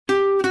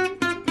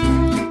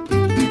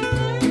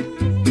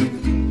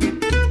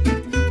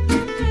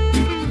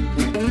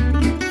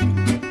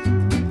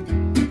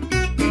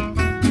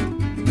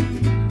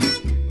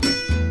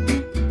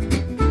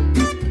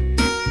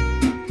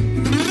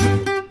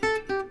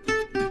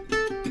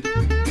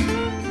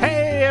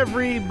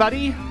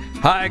everybody.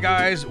 Hi,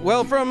 guys.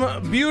 Well,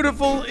 from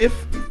beautiful, if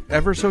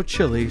ever so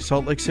chilly,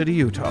 Salt Lake City,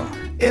 Utah,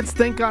 It's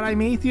Thank God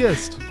I'm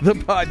Atheist. the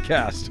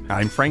podcast.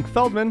 I'm Frank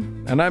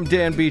Feldman. And I'm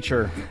Dan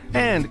Beecher.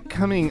 And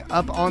coming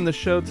up on the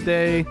show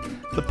today,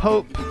 the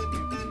Pope,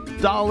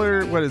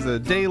 a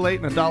day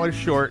late and a dollar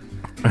short.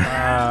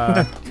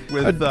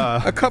 With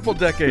A couple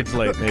decades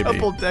late, maybe. a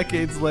couple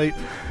decades late.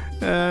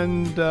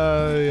 And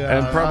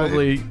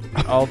probably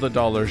all the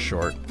dollars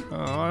short.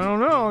 I don't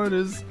know.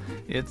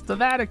 It's the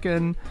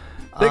Vatican.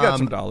 They got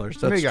some dollars.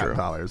 That's they true. got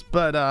dollars.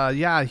 But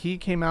he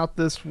came out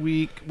this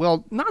week.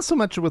 Well, not so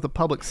much with a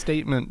public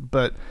statement,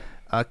 but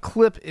a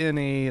clip in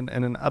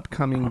an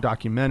upcoming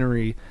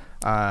documentary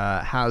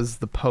has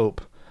the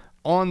Pope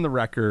on the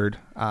record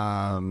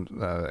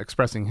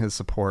expressing his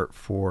support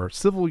for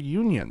civil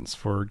unions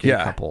for gay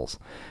couples.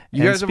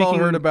 You guys have all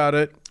heard about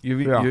it.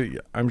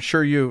 I'm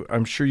sure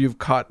you've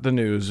caught the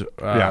news.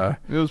 It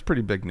was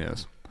pretty big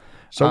news.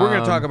 So we're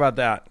going to talk about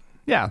that.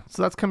 Yeah,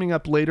 so that's coming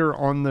up later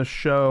on the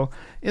show.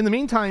 In the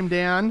meantime,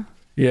 Dan,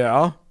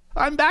 Yeah.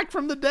 I'm back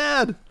from the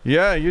dead.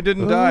 Yeah, you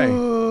didn't die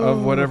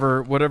of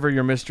whatever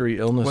your mystery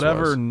illness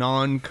Whatever was.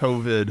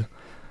 non-COVID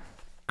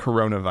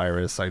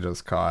coronavirus I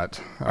just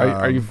caught.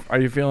 Are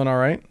you feeling all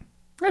right?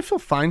 I feel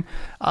fine.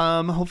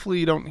 Hopefully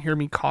you don't hear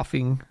me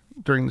coughing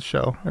during the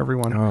show,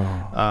 everyone.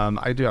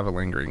 I do have a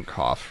lingering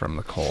cough from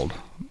the cold,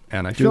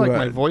 and I feel like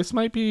my voice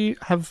might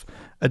have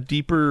a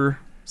deeper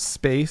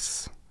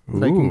space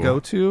that I can go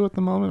to at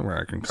the moment where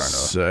I can kind of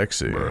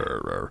sexy.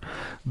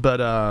 But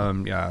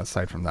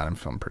aside from that, I'm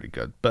feeling pretty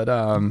good. But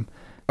and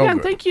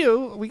thank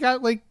you. We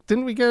got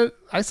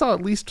I saw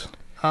at least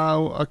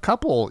a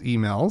couple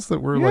emails that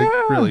were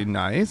really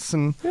nice,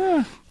 and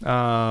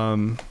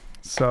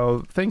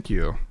so thank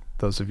you,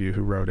 those of you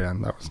who wrote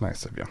in. That was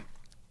nice of you.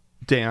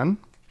 Dan?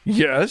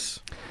 Yes.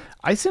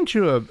 I sent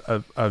you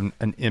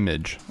an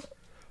image.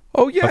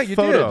 Oh yeah, you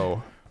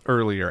did.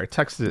 Earlier, I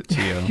texted it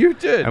to you. You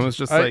did. I was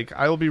just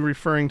I will be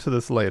referring to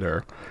this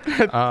later.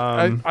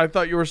 I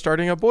thought you were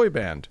starting a boy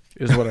band,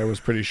 is what I was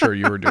pretty sure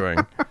you were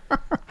doing.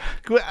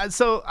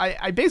 So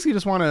I basically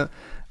just want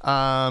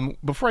to,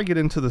 before I get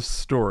into the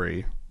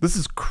story, this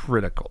is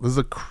critical. This is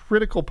a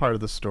critical part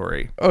of the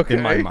story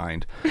in my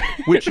mind,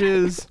 which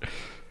is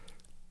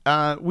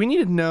we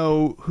need to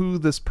know who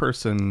this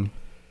person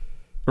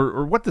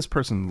or what this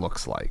person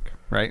looks like,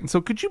 right? And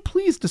so could you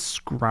please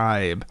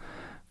describe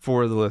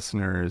for the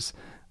listeners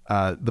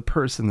the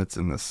person that's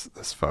in this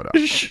photo?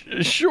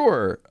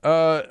 Sure.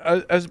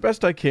 As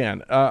best I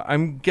can.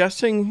 I'm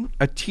guessing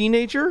a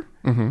teenager,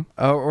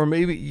 or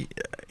maybe,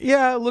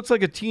 it looks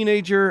like a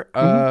teenager.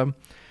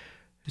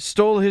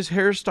 Stole his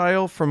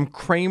hairstyle from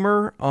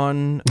Kramer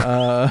on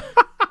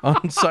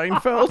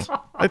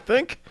Seinfeld, I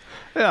think.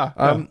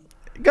 Yeah.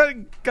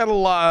 Got a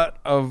lot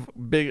of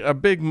a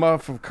big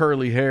muff of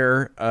curly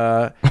hair.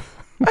 I'd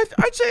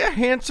say a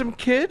handsome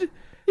kid.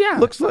 Yeah,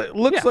 looks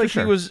like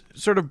sure. He was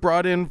sort of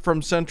brought in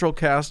from central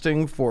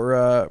casting for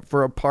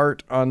a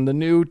part on the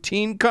new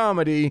teen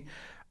comedy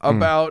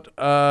about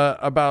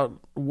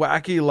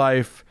wacky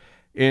life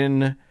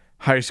in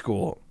high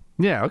school.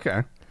 Yeah,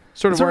 okay.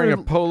 Sort of wearing a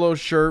polo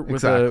shirt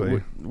with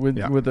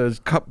with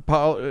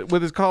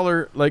his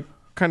collar like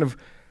kind of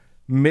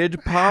mid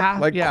pop,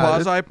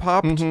 quasi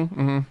popped. It's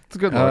a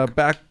good look.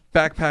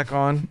 Backpack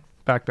on.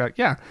 Backpack.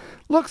 Yeah,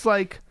 looks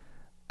like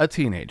a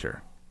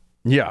teenager.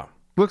 Yeah.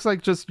 Looks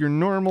like just your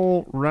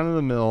normal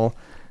run-of-the-mill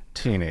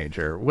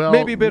teenager. Well,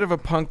 maybe a bit of a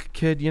punk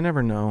kid. You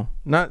never know.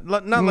 Not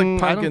like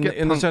punk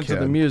in the sense of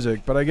the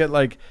music, but I get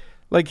like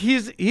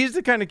he's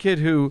the kind of kid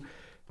who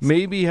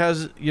maybe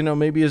has,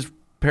 maybe his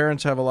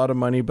parents have a lot of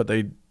money, but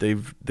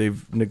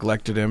they've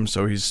neglected him,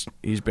 so he's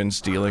been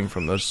stealing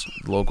from those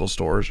local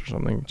stores or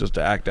something just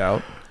to act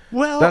out.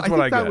 Well, I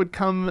think that would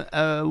come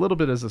a little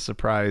bit as a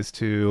surprise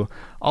to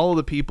all of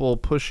the people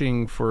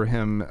pushing for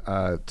him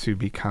to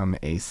become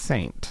a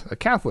saint, a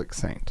Catholic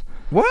saint.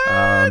 What?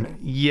 That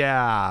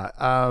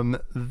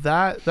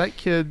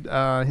kid,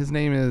 his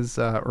name is,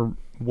 or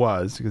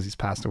was, because he's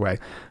passed away,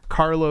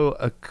 Carlo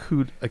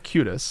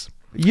Acutis.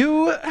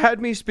 You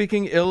had me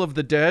speaking ill of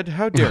the dead.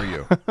 How dare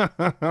you?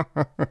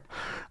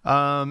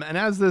 And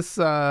as this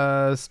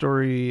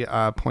story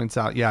points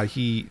out,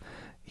 he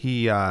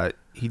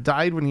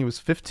died when he was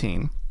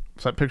 15.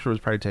 So that picture was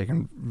probably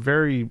taken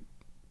very,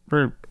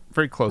 very,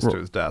 very close to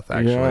his death,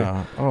 actually.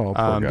 Yeah. Oh, poor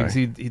guy. Because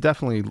he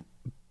definitely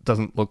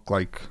doesn't look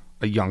like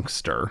a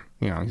youngster.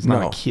 He's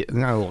not a kid,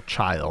 not a little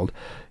child.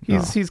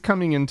 He's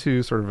coming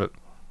into sort of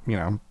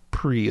a,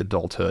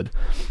 pre-adulthood.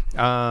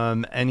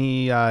 And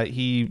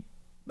he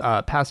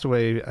passed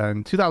away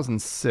in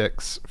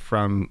 2006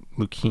 from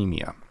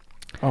leukemia.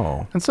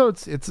 Oh. And so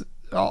it's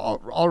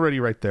already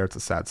right there. It's a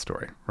sad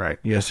story, right?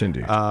 Yes,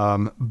 indeed.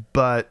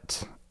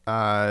 But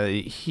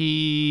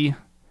he,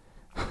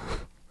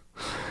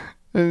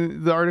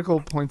 the article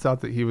points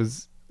out that he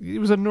was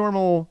a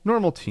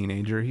normal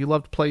teenager. He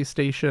loved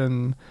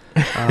PlayStation.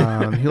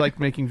 He liked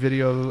making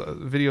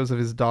videos of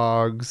his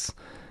dogs.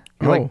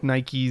 He liked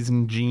Nikes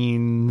and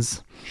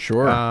jeans.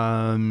 Sure.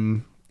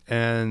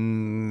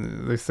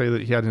 and they say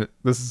that he had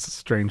this is a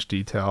strange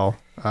detail,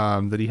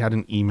 that he had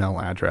an email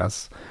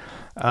address.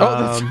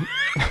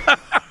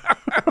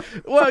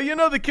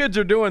 Well, the kids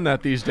are doing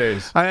that these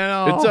days. I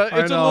know.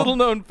 It's a little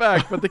known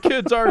fact, but the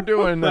kids are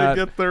doing that.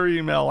 They get their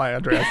email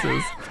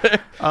addresses.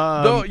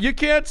 Though you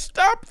can't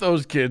stop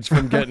those kids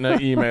from getting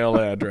an email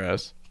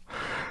address.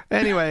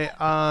 Anyway,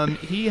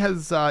 he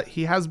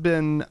has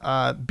been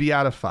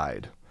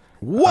beatified.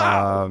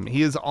 Wow.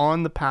 He is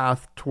on the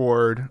path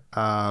toward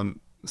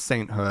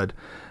sainthood.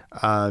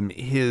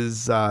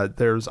 There's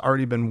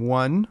already been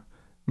one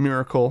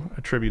miracle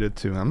attributed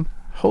to him.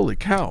 Holy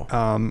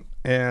cow.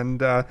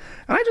 And I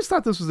just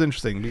thought this was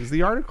interesting because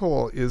the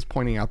article is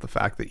pointing out the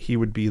fact that he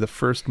would be the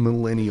first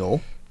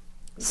millennial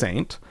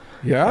saint.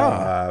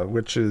 Yeah.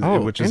 Which is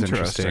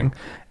interesting.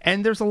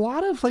 And there's a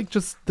lot of like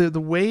just the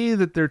way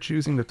that they're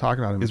choosing to talk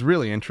about him is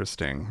really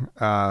interesting,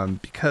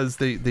 because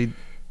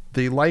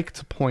they like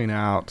to point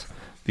out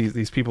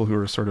these people who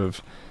are sort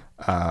of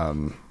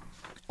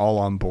all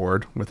on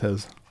board with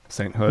his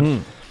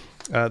sainthood.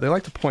 They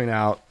like to point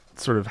out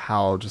sort of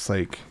how just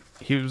like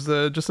he was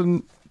just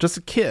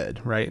a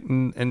kid, right?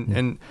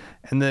 And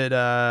that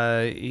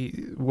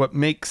what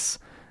makes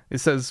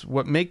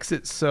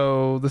it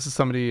so. This is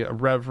somebody, a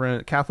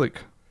reverend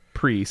Catholic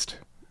priest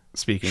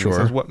speaking. Sure. He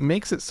says what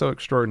makes it so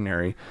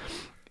extraordinary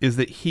is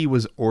that he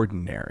was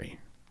ordinary.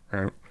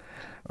 Right?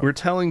 We're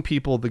telling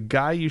people the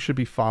guy you should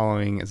be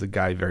following is a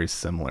guy very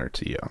similar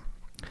to you.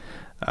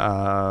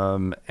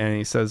 And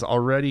he says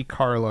already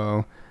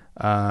Carlo,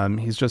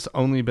 he's just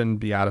only been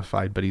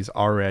beatified, but he's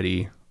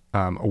already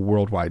a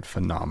worldwide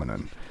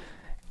phenomenon.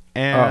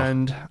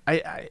 And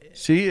I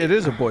see, it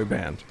is a boy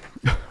band.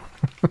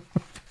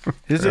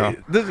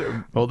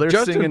 Well, they're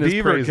Justin singing his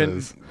Bieber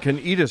praises. can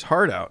eat his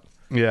heart out.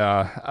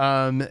 Yeah.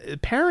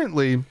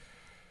 Apparently,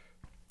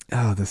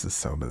 this is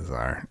so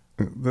bizarre.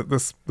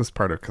 This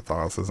part of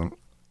Catholicism,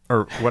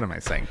 or what am I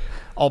saying?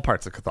 All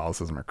parts of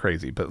Catholicism are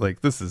crazy, but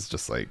like this is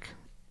just like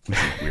this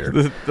is weird.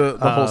 the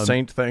whole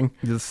saint thing.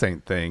 The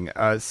saint thing.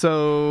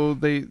 So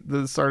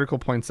this article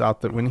points out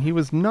that when he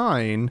was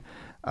 9,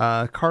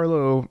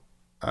 Carlo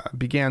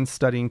began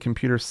studying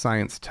computer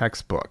science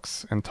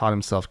textbooks and taught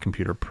himself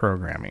computer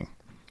programming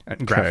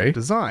and graphic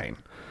design.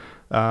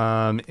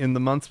 In the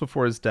months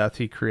before his death,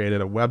 he created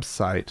a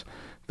website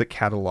that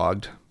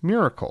cataloged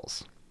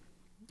miracles.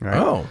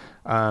 Right?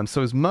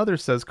 So his mother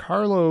says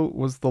Carlo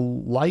was the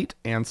light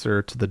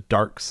answer to the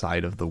dark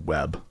side of the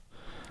web.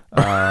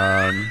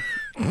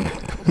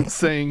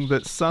 Saying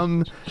that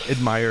some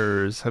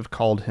admirers have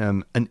called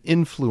him an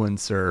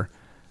influencer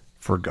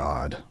for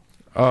God.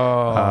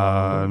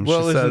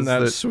 Well, isn't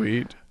that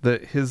sweet?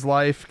 That his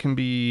life can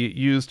be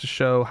used to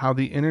show how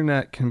the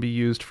internet can be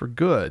used for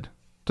good,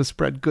 to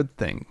spread good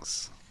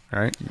things.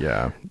 Right?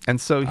 Yeah.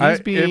 And so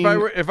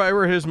if I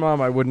were his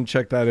mom, I wouldn't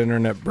check that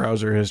internet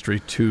browser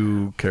history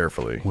too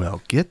carefully.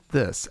 Well, get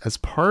this. As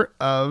part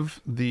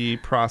of the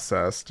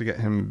process to get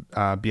him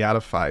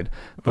beatified,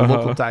 the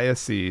local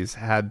diocese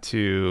had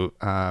to,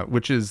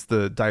 which is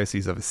the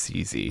Diocese of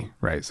Assisi,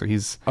 right? So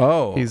he's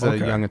a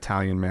young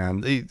Italian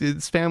man.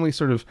 His family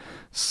sort of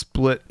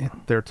split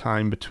their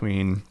time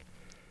between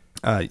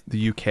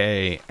the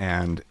UK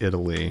and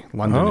Italy,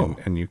 London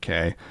and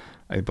UK,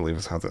 I believe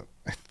is how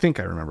I think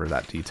I remember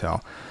that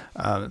detail.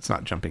 It's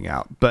not jumping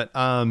out. But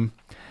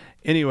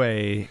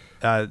anyway,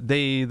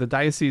 the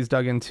diocese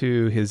dug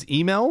into his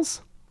emails,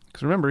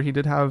 because remember, he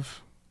did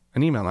have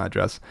an email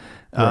address.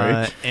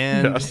 Right.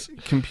 And his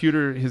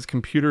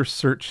computer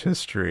search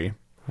history.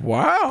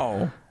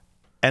 Wow.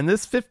 And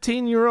this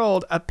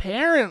 15-year-old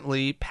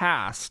apparently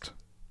passed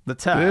the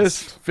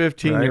test. This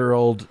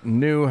 15-year-old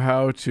knew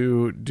how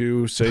to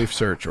do safe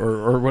search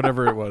or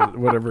whatever it was,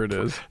 whatever it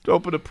is. To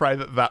open a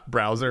private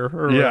browser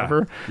or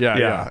whatever.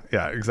 Yeah,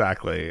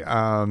 exactly.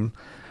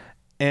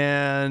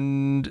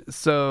 And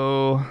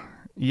so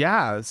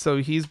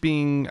he's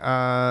being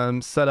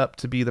set up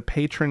to be the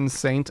patron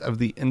saint of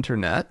the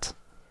internet,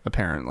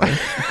 apparently.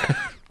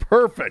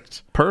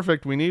 Perfect.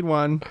 We need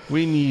one.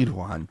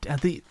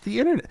 The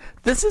internet.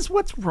 This is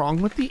what's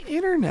wrong with the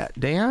internet,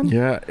 Dan.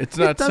 Yeah, it's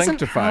not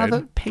sanctified. It doesn't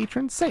have a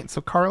patron saint.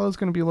 So Carlo's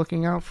going to be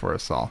looking out for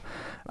us all.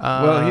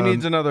 Well, he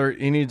needs another.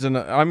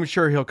 I'm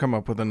sure he'll come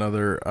up with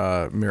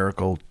another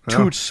miracle.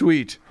 Too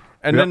sweet.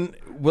 And then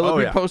will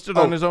it be posted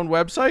on his own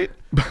website?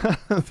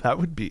 That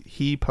would be.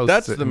 He posts.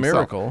 That's it the himself.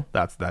 miracle.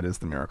 That is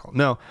the miracle.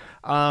 No.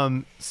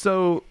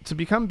 So to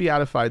become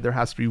beatified, there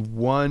has to be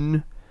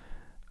one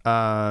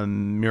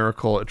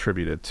miracle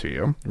attributed to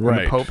you. Right.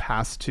 And the Pope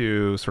has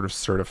to sort of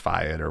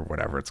certify it or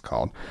whatever it's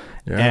called.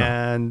 Yeah.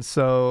 And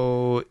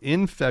so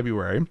in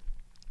February,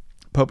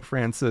 Pope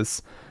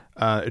Francis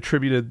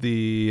attributed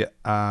the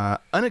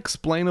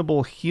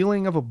unexplainable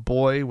healing of a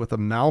boy with a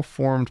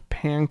malformed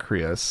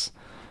pancreas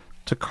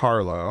to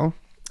Carlo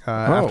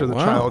after the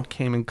child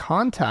came in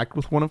contact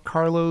with one of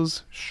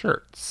Carlo's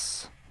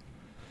shirts.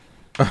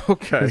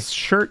 Okay. His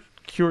shirt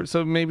cured.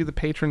 So maybe the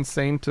patron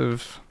saint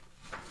of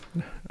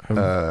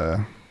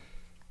the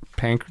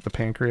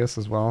pancreas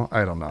as well.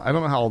 I don't know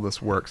how all this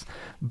works,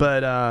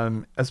 but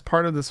as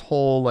part of this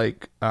whole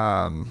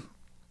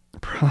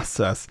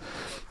process,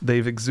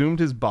 they've exhumed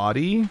his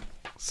body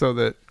so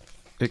that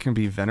it can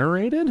be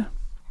venerated.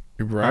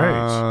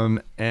 Right.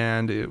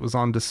 And it was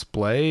on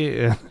display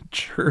in a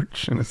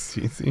church in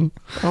Assisi.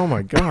 Oh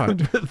my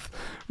God.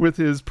 with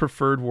his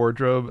preferred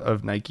wardrobe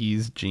of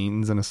Nike's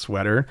jeans and a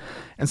sweater.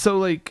 And so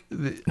like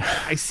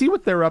I see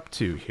what they're up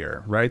to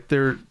here, right?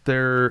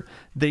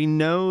 They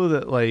know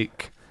that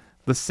like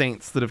the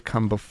saints that have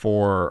come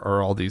before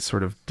are all these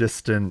sort of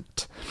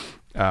distant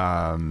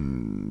people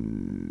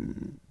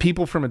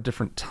from a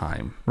different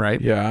time, right?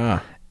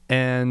 Yeah.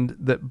 And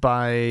that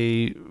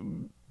by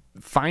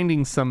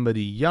finding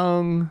somebody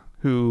young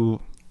who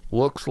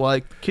looks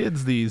like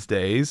kids these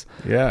days.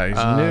 Yeah,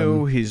 he's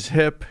new, he's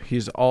hip,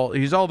 he's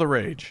all the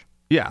rage.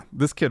 Yeah,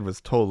 this kid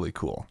was totally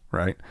cool,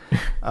 right?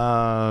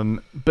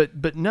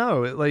 But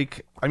no, it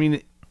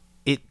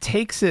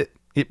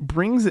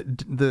brings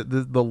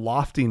the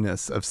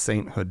loftiness of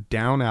sainthood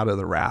down out of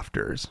the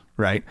rafters,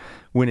 right?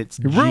 When it's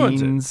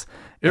jeans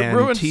and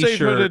ruins t-shirts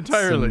sainthood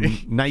entirely.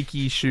 and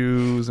Nike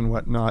shoes and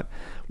whatnot.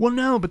 Well,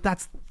 no,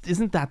 but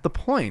isn't that the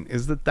point?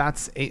 Is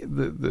that's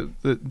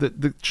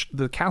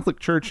the Catholic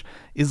Church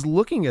is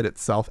looking at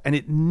itself and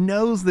it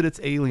knows that it's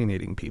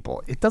alienating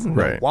people. It doesn't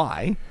know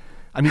why.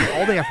 I mean,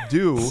 all they have to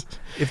do,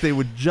 if they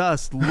would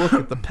just look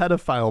at the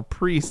pedophile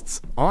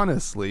priests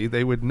honestly,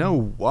 they would know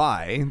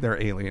why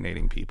they're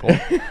alienating people.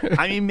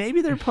 I mean,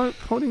 maybe they're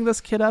putting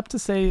this kid up to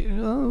say,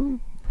 oh,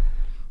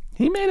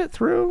 he made it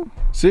through.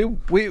 See,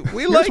 we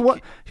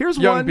like here's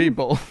young one,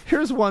 people.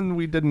 Here's one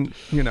we didn't,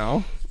 we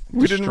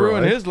didn't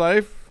ruin his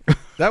life.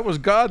 That was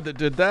God that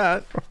did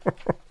that.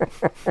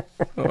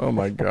 Oh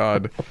my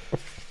God.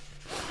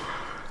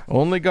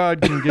 Only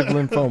God can give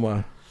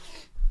lymphoma.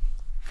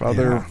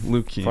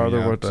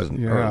 Leukemia. What's his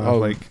name?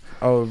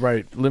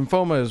 Right.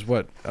 Lymphoma is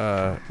what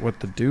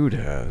the dude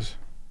has.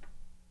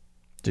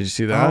 Did you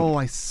see that? Oh,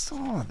 I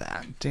saw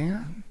that,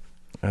 Dan.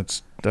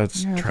 That's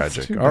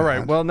tragic. All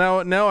right. Well,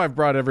 now I've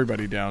brought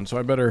everybody down, so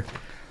I better.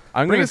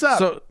 Bring us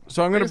up.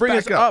 So I'm going to bring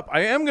us up.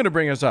 I am going to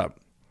bring us up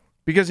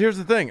because here's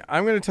the thing.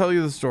 I'm going to tell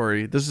you the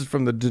story. This is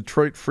from the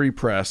Detroit Free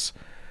Press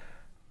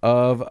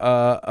of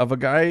a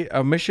guy,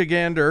 a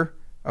Michigander,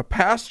 a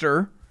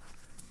pastor,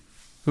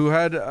 who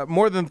had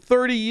more than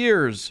 30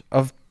 years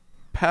of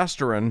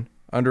pastoring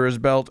under his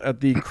belt at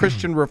the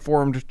Christian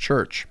Reformed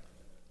Church.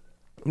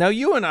 Now,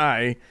 you and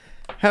I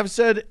have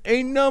said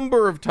a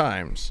number of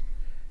times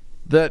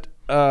that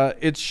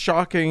it's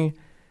shocking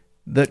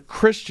that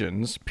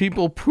Christians,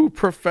 people who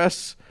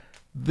profess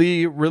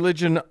the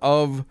religion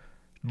of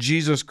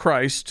Jesus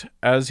Christ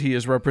as he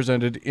is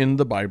represented in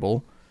the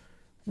Bible,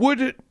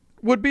 would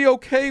be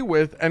okay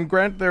with and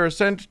grant their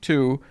assent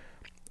to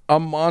a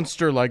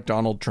monster like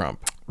Donald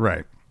Trump.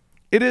 Right.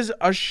 It is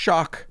a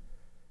shock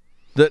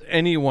that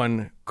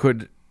anyone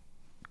could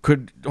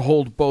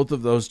hold both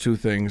of those two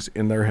things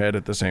in their head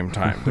at the same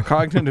time. The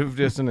cognitive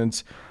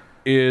dissonance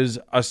is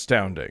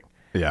astounding.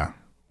 Yeah.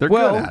 They're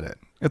good at it.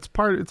 It's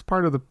part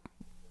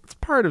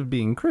of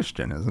being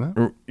Christian, isn't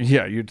it?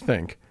 Yeah, you'd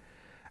think.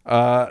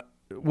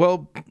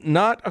 Well,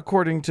 not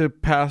according to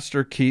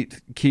Pastor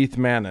Keith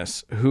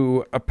Manis,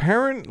 who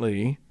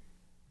apparently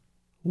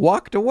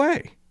walked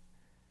away.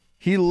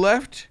 He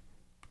left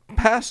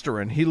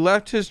pastoring. He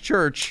left his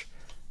church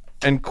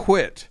and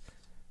quit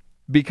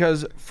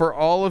because for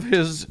all of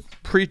his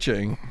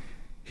preaching,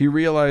 he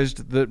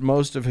realized that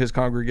most of his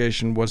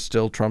congregation was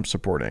still Trump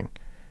supporting,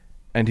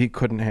 and he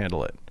couldn't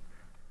handle it.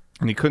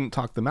 And he couldn't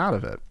talk them out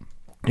of it.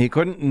 He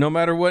couldn't, no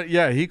matter what.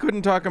 Yeah, he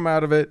couldn't talk them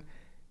out of it.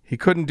 He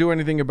couldn't do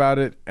anything about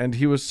it, and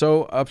he was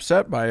so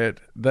upset by it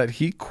that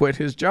he quit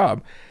his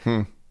job.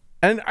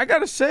 And I got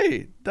to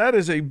say, that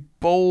is a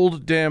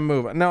bold damn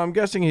move. Now, I'm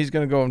guessing he's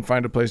going to go and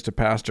find a place to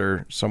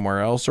pastor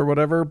somewhere else or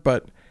whatever,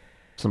 but...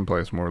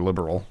 someplace more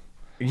liberal.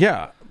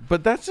 Yeah,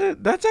 but that's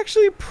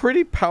actually a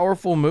pretty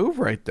powerful move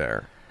right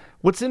there.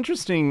 What's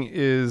interesting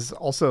is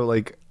also,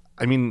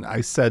 I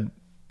said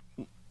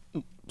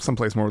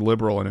someplace more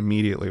liberal and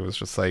immediately was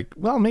just like,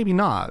 well, maybe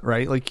not,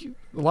 right? Like,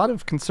 a lot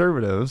of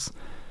conservatives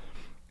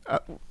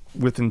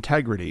with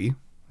integrity,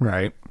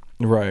 right?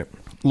 Right.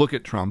 Look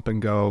at Trump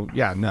and go,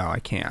 yeah, no, I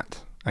can't.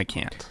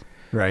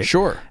 Right.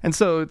 Sure. And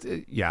so,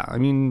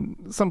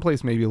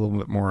 someplace maybe a little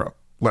bit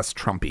less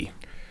Trumpy.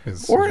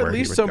 Or at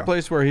least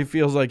someplace where he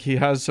feels like he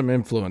has some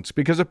influence.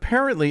 Because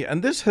apparently,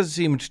 and this has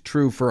seemed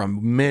true for a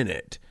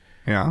minute.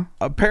 Yeah.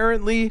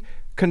 Apparently,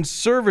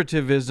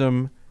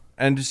 conservatism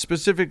and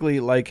specifically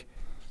like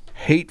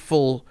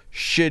hateful,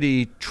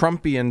 shitty,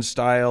 Trumpian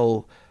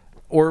style,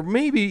 or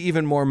maybe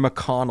even more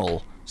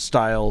McConnell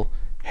style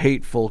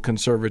hateful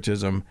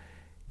conservatism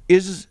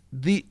is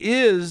the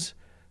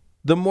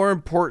more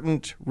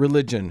important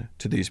religion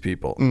to these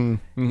people.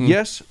 Mm-hmm.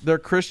 Yes, they're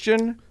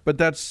Christian, but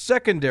that's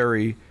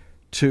secondary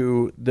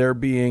to their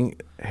being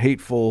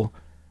hateful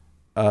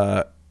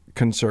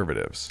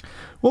conservatives.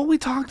 Well, we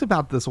talked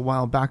about this a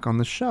while back on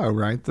the show,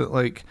 right? That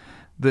like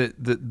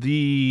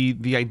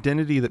the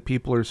identity that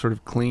people are sort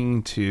of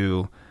clinging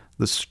to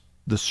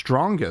the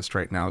strongest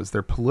right now is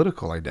their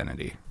political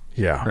identity.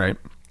 Yeah. Right.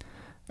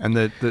 And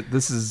that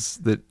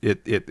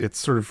it's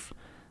sort of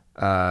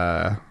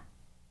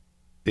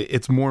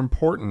it's more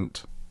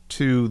important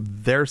to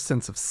their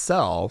sense of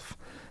self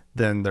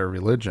than their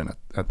religion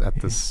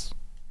at this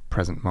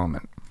present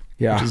moment.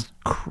 Yeah. Which is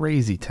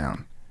crazy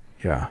town.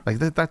 Yeah. Like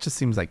that just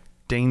seems like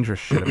dangerous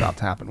shit about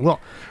to happen. Well,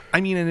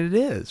 I mean, and it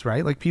is,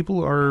 right? Like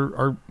people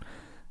are,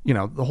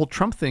 the whole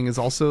Trump thing is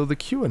also the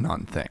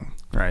QAnon thing,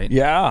 right?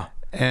 Yeah.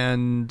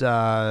 And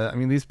I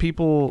mean, these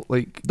people,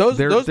 like those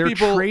they're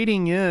people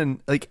trading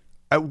in. Like,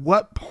 at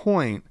what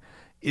point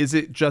is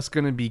it just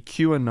going to be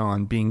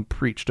QAnon being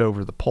preached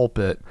over the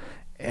pulpit,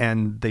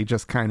 and they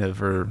just kind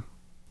of are?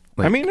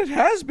 Like, I mean, it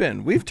has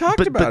been. We've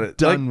talked about it.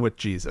 Done with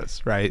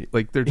Jesus, right?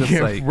 Like they're just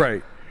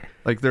right.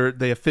 Like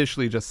they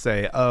officially just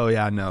say, "Oh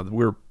yeah,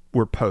 no,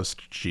 we're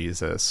post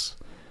Jesus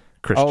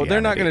Christianity." Oh, they're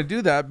not going to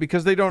do that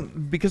because they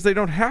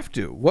don't have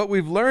to. What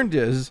we've learned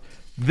is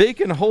they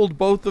can hold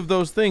both of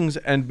those things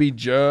and be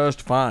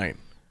just fine.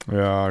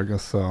 Yeah, I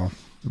guess so.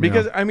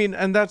 Because I mean,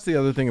 and that's the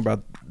other thing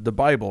about the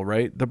Bible,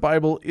 right? The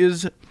Bible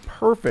is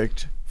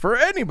perfect for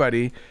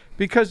anybody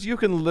because you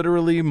can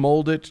literally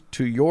mold it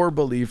to your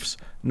beliefs,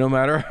 no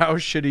matter how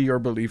shitty your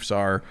beliefs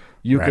are.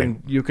 You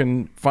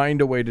can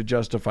find a way to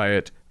justify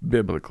it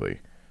biblically.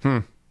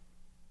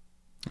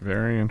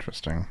 Very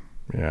interesting.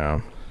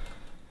 Yeah.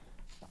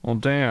 Well,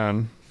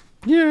 Dan.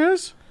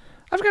 Yes?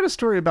 I've got a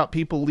story about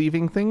people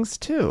leaving things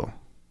too.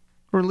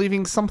 Or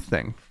leaving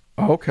something.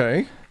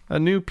 Okay. A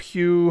new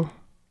Pew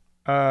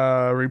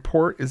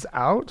report is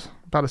out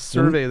about a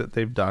survey that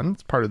they've done.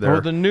 It's part of their...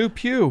 Oh, the new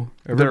Pew.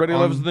 Everybody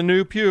loves the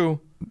new Pew.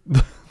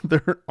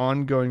 Their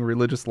ongoing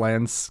religious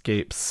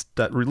landscape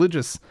study.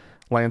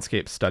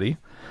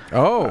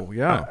 Oh,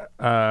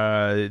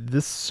 yeah.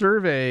 This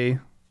survey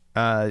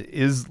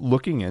is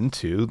looking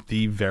into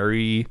the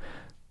very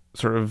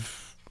sort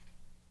of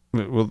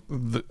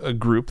a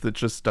group that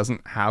just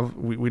doesn't have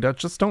we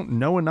just don't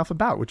know enough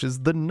about, which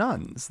is the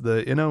nuns,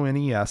 the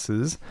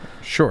NONESs.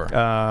 Sure.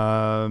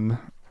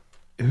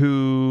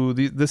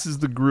 This is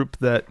the group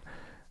that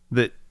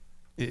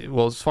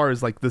well, as far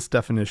as like this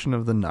definition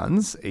of the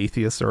nuns,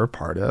 atheists are a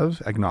part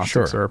of,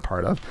 agnostics are a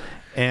part of,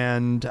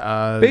 and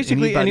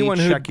basically anyone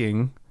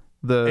checking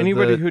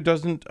anybody who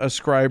doesn't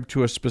ascribe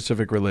to a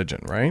specific religion,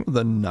 right?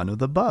 The none of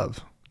the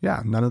above.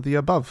 Yeah, none of the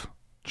above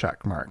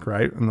check mark,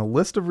 right? In the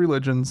list of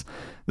religions,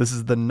 this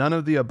is the none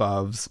of the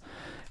aboves,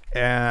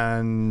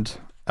 and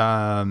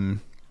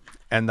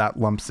that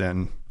lumps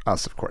in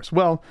us, of course.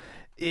 Well,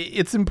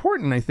 it's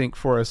important, I think,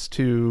 for us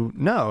to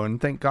know,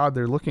 and thank God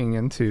they're looking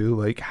into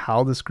like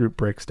how this group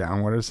breaks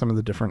down. What are some of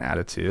the different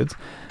attitudes?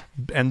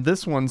 And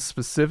this one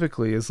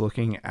specifically is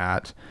looking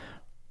at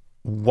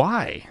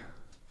why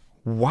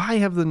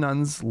have the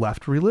nuns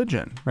left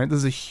religion, right? This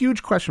is a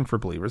huge question for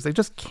believers. They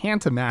just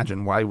can't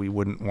imagine why we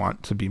wouldn't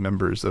want to be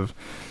members of,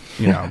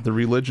 the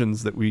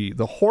religions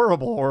the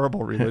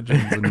horrible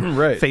religions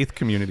and faith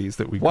communities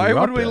that we grew up in.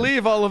 Why would we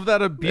leave all of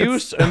that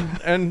abuse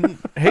and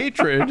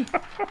hatred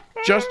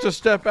just to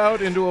step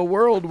out into a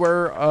world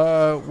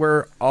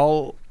where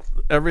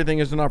everything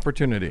is an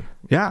opportunity?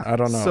 Yeah. I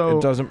don't know. So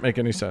it doesn't make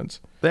any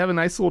sense. They have a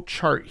nice little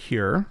chart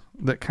here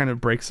that kind of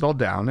breaks it all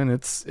down, and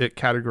it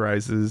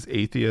categorizes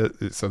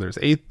atheist. So there's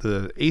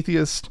the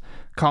atheist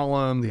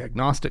column, the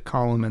agnostic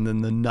column, and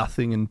then the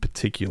nothing in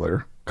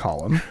particular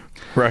column.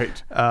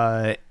 Right.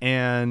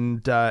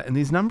 And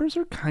these numbers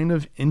are kind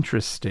of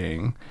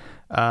interesting.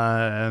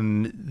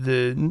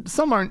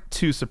 Some aren't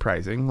too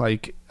surprising,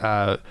 like,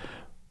 and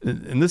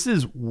this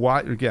is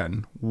why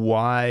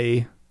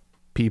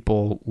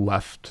people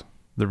left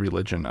the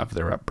religion of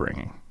their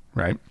upbringing,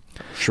 right?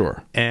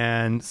 Sure.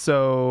 And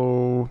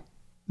so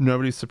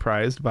nobody's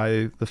surprised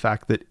by the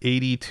fact that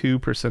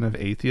 82% of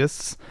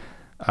atheists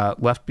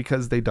left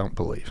because they don't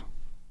believe.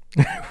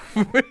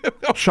 Okay.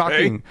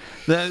 Shocking.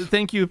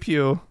 Thank you,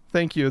 Pew.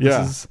 Thank you.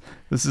 This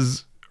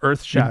is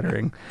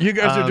earth-shattering. You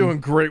guys are doing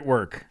great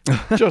work.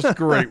 Just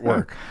great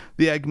work.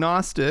 The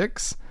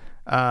agnostics,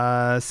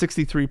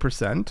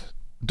 63%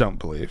 don't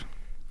believe.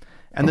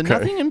 And the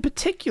nothing in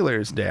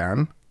particulars,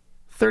 Dan,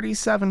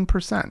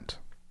 37%.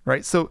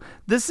 Right? So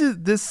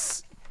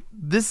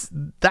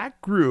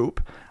that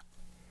group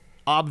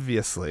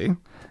obviously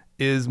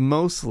is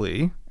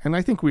mostly, and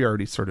I think we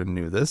already sort of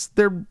knew this,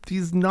 they're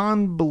these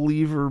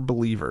non-believer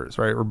believers,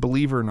 right? Or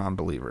believer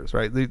non-believers,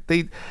 right?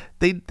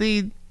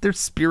 They're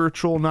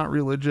spiritual, not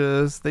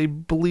religious. They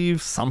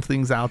believe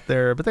something's out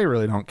there, but they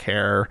really don't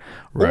care.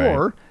 Right.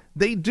 Or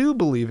they do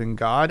believe in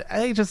God.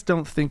 I just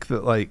don't think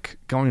that like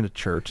going to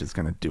church is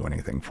going to do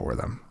anything for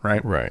them,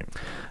 right? Right.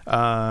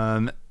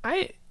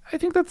 I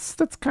think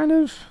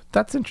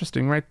that's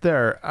interesting right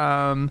there.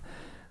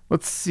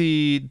 Let's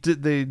see.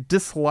 Did they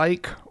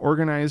dislike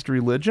organized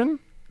religion?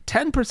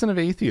 10% of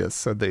atheists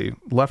said they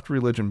left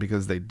religion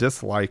because they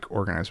dislike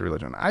organized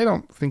religion. I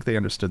don't think they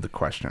understood the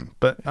question,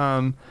 but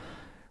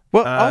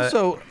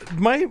also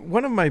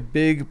one of my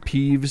big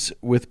peeves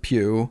with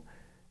Pew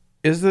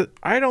is that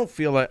I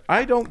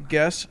don't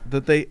guess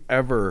that they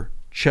ever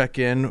check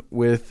in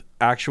with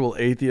actual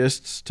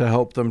atheists to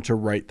help them to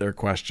write their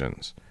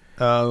questions.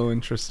 Oh,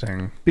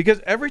 interesting.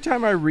 Because every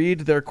time I read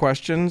their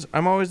questions,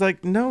 I'm always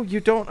like, no, you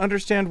don't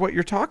understand what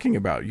you're talking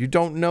about. You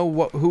don't know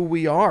who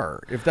we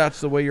are, if that's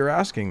the way you're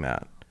asking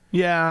that.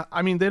 Yeah,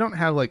 I mean, they don't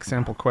have like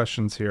sample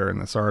questions here in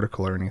this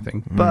article or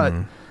anything, but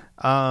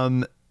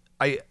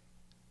I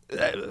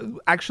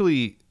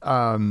actually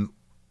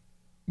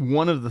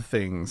one of the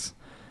things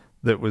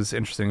that was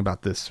interesting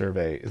about this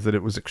survey is that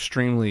it was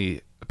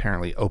extremely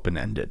apparently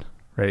open-ended.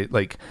 Right?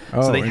 Like,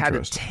 so they had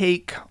to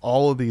take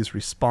all of these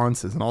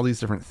responses and all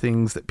these different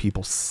things that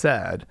people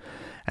said,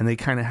 and they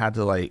kind of had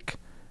to like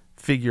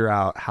figure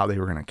out how they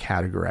were going to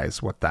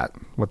categorize what that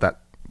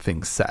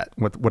thing said,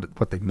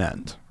 what they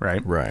meant.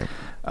 Right. Right.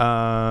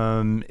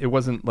 It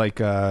wasn't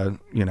like, it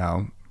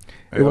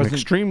was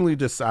extremely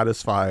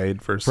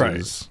dissatisfied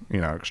versus,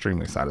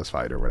 extremely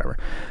satisfied or whatever.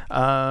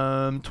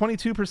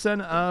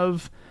 22%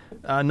 of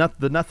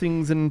the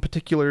nothings in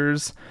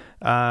particulars,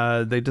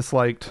 they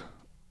disliked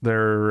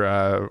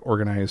their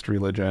organized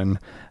religion.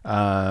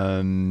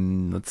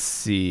 Let's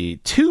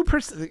see.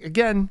 2%,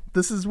 again,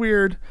 this is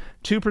weird.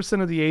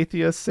 2% of the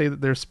atheists say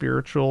that they're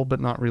spiritual but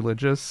not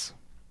religious.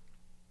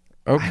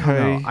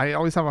 Okay. I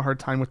always have a hard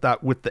time with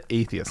that with the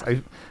atheists.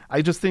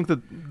 I just think that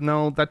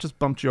that just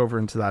bumped you over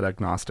into that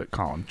agnostic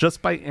column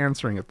just by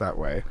answering it that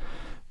way.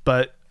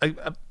 But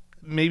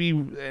maybe,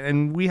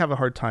 and we have a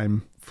hard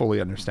time fully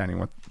understanding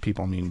what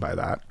people mean by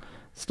that.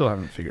 Still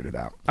haven't figured it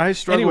out. I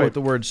struggle with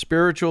the word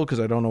spiritual because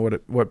I don't know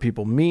what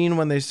people mean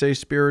when they say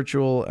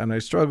spiritual, and I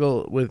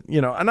struggle with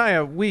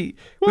and we've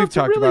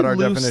talked about our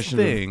definition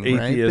of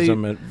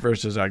atheism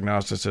versus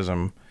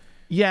agnosticism.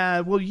 Yeah,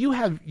 well,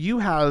 you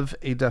have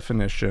a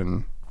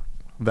definition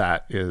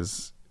that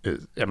is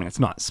I mean, it's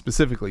not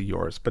specifically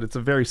yours, but it's a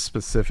very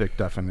specific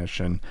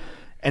definition,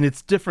 and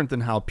it's different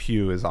than how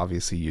Pew is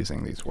obviously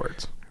using these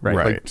words, right?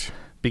 Right.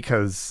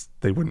 Because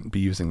they wouldn't be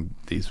using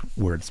these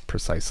words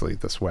precisely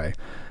this way.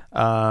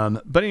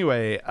 But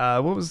anyway,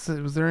 was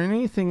there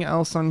anything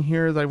else on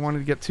here that I wanted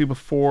to get to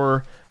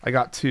before I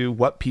got to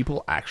what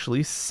people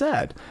actually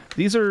said?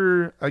 These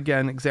are,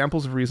 again,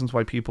 examples of reasons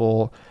why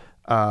people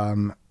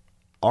are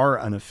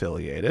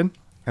unaffiliated.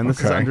 And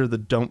this is under the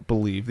don't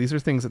believe. These are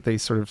things that they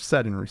sort of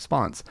said in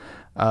response.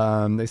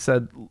 They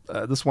said,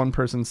 this one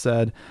person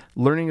said,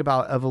 learning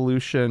about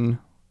evolution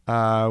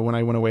when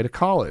I went away to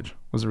college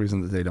was the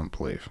reason that they don't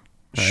believe.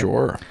 Right?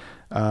 Sure.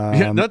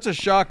 Yeah, that's a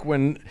shock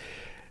when...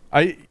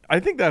 I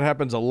think that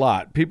happens a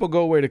lot. People go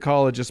away to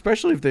college,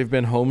 especially if they've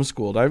been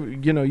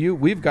homeschooled.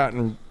 We've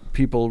gotten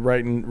people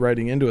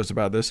writing into us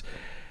about this,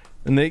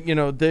 and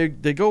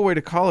they go away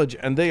to college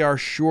and they are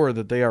sure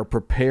that they are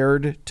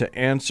prepared to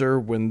answer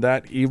when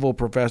that evil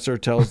professor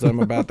tells them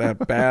about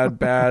that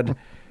bad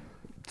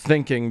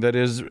thinking that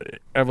is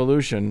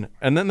evolution.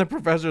 And then the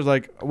professor's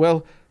like,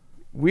 well,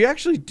 we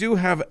actually do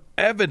have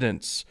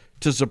evidence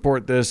to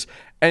support this,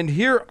 and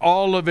here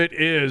all of it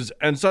is.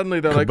 And suddenly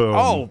they're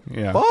Kaboom.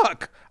 like, oh,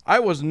 fuck. I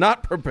was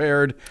not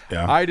prepared.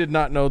 Yeah. I did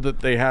not know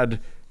that they had,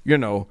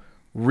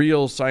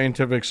 real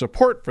scientific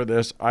support for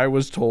this. I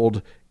was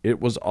told it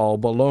was all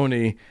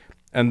baloney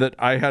and that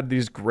I had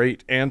these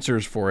great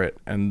answers for it.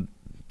 And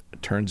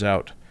it turns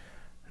out,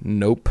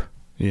 nope.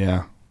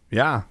 Yeah.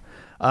 Yeah.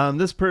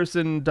 This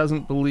person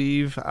doesn't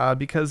believe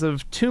because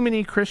of too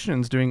many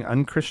Christians doing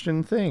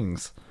unchristian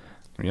things.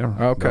 Yeah.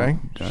 Okay.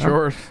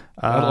 Sure.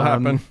 That'll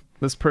happen.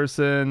 This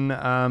person,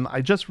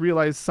 I just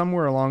realized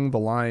somewhere along the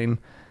line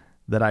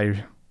that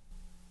I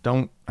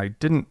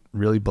didn't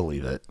really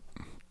believe it.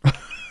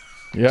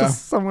 Yeah.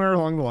 Just somewhere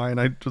along the line,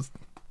 I just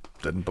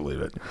didn't believe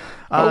it.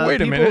 Oh,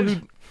 wait a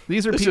minute.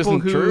 These are people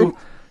who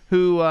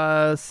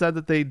said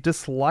that they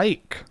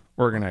dislike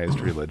organized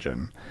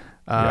religion.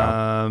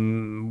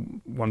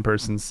 One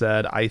person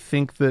said, I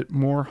think that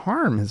more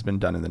harm has been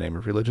done in the name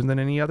of religion than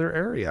any other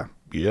area.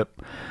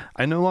 Yep.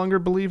 I no longer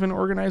believe in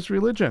organized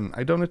religion.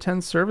 I don't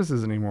attend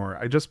services anymore.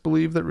 I just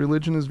believe that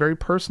religion is very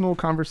personal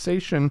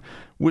conversation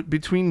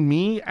between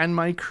me and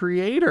my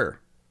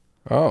creator.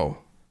 Oh,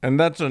 and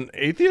that's an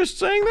atheist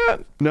saying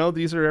that? No,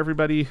 these are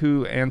everybody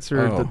who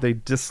answered that they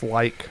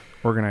dislike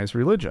organized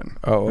religion.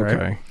 Oh,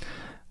 okay.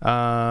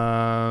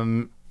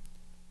 Right?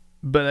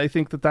 But I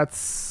think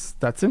that's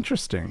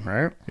interesting,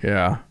 right?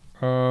 Yeah.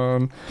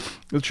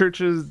 The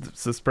churches,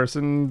 this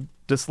person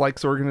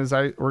dislikes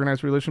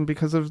organized religion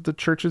because of the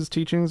church's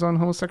teachings on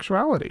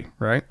homosexuality,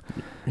 right?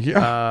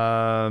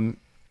 Yeah.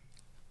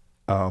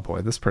 Oh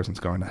boy, this person's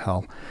going to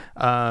hell.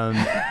 An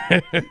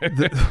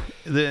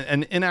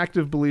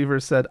inactive believer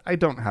said, I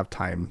don't have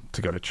time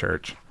to go to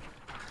church.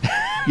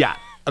 Yeah.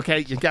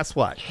 Okay. Guess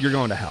what? You're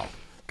going to hell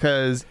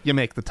because you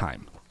make the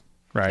time,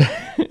 right?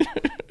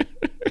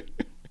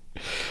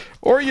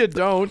 Or you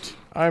don't.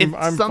 I'm fine with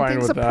that. If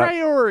something's a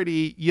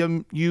priority,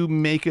 you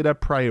make it a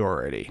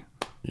priority.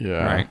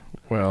 Yeah. Right.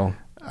 Well,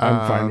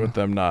 I'm fine with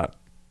them not.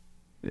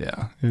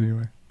 Yeah.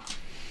 Anyway.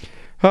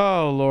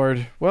 Oh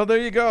Lord. Well, there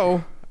you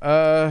go.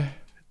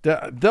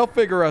 They'll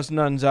figure us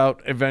nuns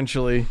out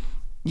eventually.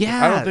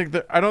 Yeah.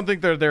 I don't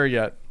think they're there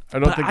yet. I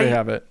don't think they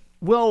have it.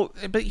 Well,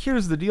 but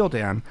here's the deal,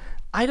 Dan.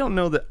 I don't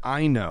know that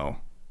I know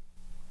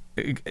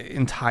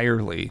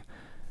entirely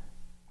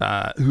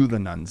who the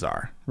nuns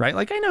are, right?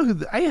 Like I know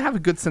I have a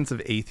good sense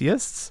of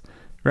atheists,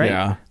 right?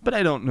 Yeah. But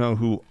I don't know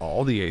who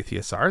all the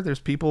atheists are. There's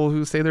people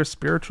who say they're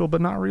spiritual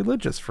but not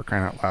religious, for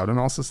crying out loud, and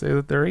also say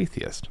that they're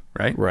atheist,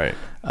 right? Right.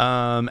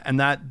 And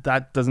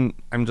that doesn't.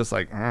 I'm just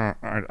like I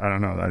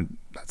don't know.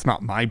 That's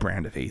not my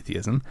brand of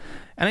atheism.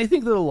 And I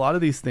think that a lot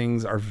of these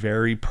things are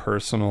very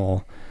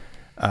personal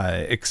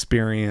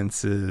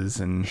experiences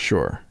and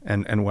sure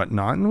and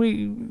whatnot. And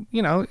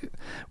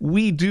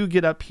we do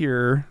get up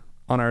here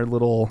on our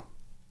little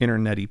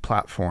internety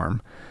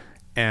platform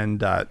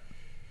and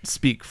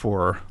speak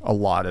for a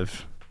lot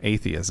of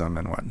atheism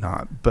and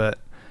whatnot, but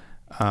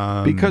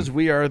because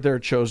we are their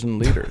chosen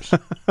leaders.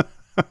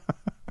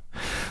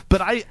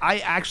 But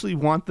I actually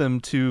want them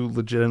to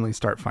legitimately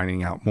start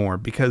finding out more,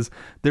 because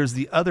there's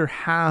the other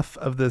half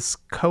of this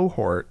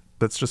cohort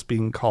that's just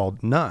being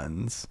called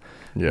nuns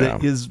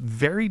that is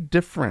very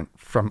different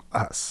from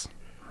us,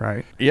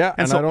 right? Yeah,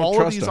 and so I don't all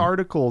trust of these them.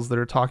 articles that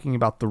are talking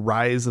about the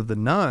rise of the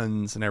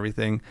nuns and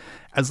everything,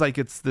 as like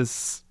it's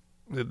this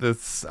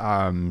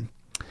discernible,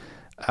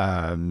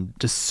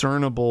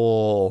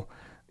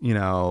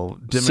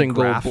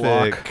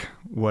 demographic,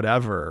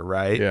 whatever,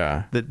 right?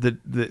 Yeah.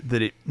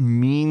 That it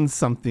means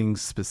something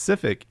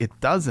specific. It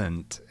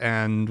doesn't,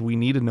 and we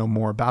need to know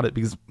more about it,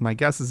 because my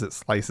guess is it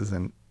slices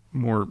in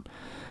more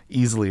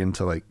easily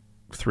into like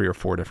 3 or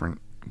 4 different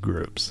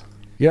groups.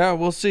 Yeah,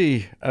 we'll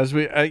see as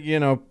we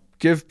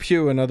give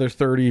Pew another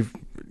 30,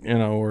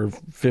 or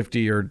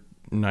 50 or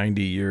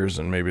 90 years,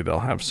 and maybe they'll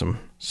have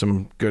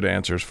some good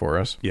answers for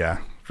us. Yeah,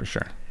 for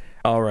sure.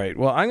 All right.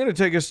 Well, I'm going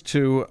to take us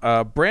to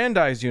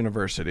Brandeis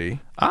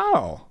University.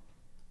 Oh,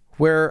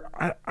 where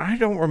I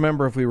don't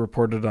remember if we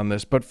reported on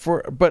this, but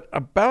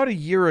about a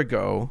year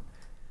ago,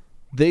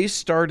 they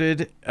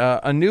started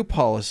a new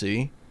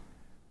policy,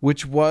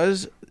 which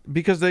was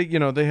because they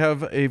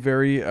have a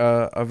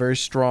very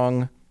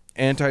strong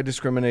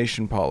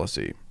anti-discrimination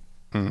policy.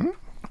 Mm-hmm.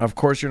 Of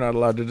course, you're not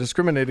allowed to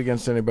discriminate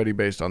against anybody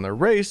based on their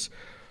race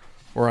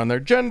or on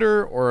their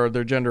gender or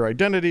their gender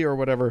identity or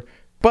whatever.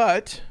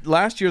 But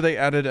last year they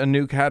added a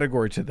new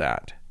category to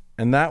that,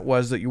 and that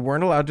was that you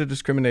weren't allowed to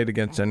discriminate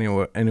against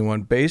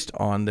anyone based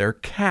on their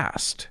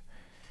caste.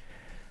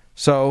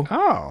 So,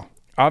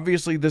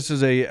 obviously, this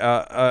is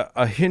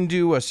a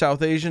Hindu, a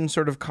South Asian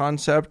sort of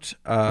concept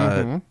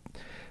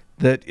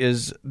that's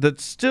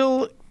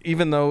still,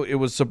 even though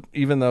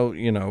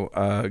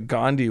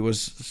Gandhi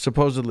was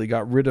supposedly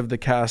got rid of the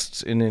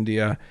castes in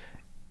India.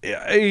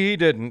 He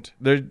didn't.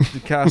 The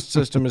caste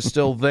system is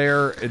still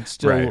there. It's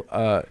still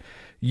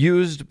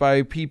used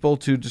by people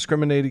to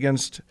discriminate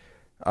against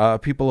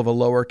people of a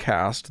lower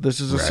caste. This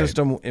is a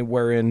system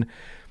wherein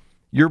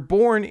you're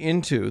born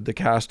into the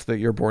caste that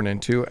you're born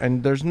into,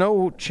 and there's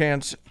no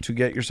chance to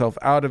get yourself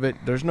out of it.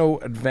 There's no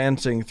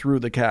advancing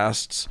through the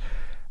castes.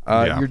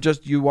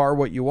 You are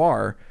what you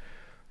are.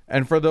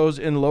 And for those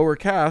in lower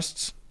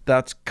castes,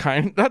 that's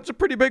a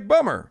pretty big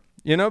bummer,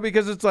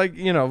 because it's like,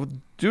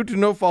 due to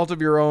no fault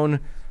of your own,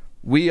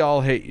 we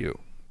all hate you.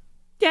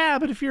 Yeah,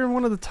 but if you're in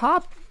one of the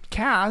top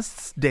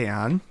castes,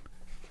 Dan,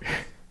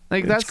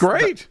 like that's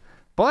great.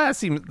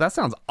 That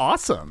sounds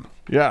awesome.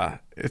 Yeah,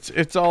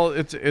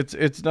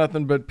 it's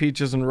nothing but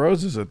peaches and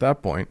roses at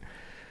that point.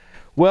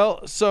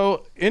 Well,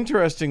 so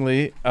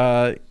interestingly,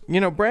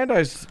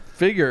 Brandeis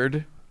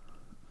figured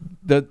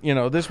that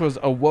this was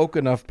a woke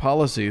enough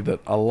policy that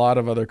a lot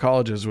of other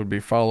colleges would be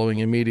following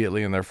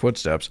immediately in their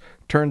footsteps.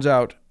 Turns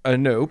out,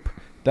 nope,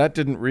 that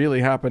didn't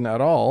really happen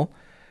at all.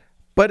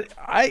 But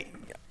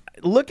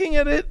looking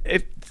at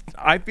it,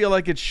 I feel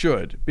like it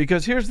should,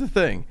 because here's the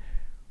thing: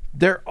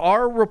 there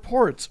are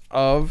reports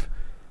of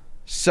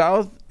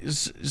South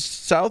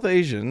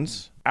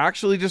Asians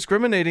actually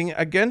discriminating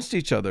against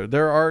each other.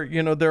 There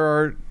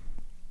are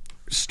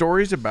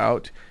stories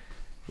about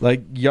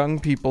like young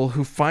people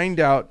who find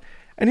out.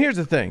 And here's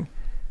the thing: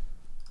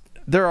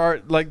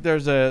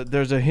 there's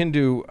a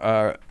Hindu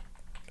a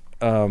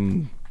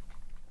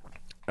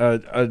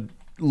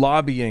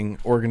lobbying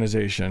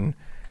organization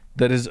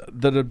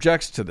that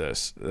objects to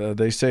this.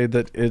 They say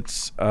that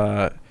it's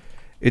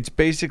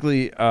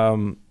basically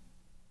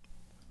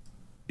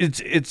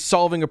it's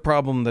solving a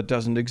problem that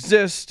doesn't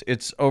exist.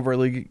 It's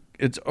overly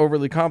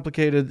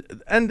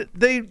complicated, and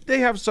they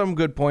have some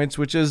good points,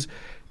 which is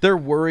they're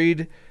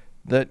worried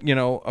that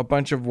a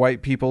bunch of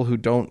white people who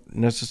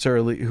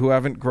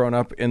haven't grown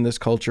up in this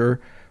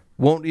culture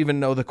won't even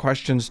know the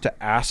questions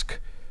to ask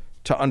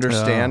to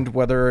understand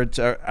whether it's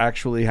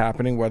actually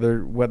happening,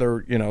 whether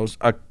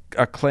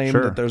a claim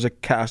that there's a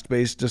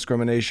caste-based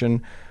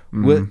discrimination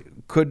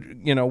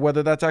could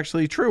whether that's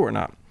actually true or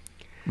not.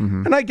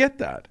 And I get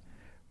that,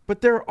 but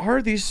there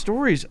are these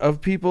stories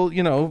of people,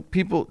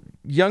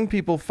 young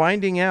people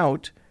finding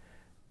out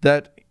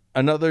that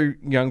another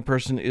young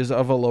person is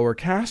of a lower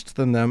caste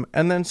than them,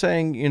 and then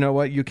saying,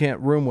 you can't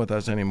room with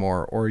us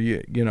anymore, or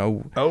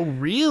Oh,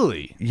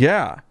 really?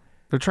 Yeah.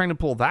 They're trying to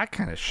pull that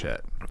kind of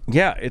shit.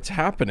 Yeah, it's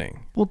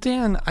happening. Well,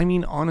 Dan, I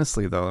mean,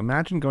 honestly, though,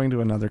 imagine going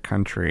to another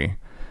country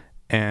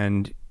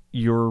and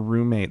your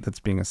roommate that's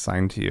being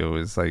assigned to you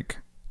is like,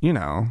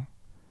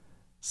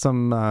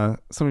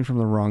 somebody from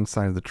the wrong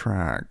side of the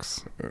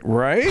tracks,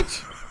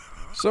 right?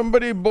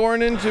 Somebody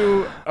born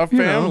into a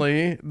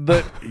family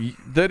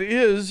that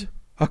is,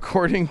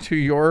 according to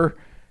your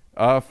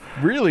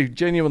really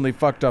genuinely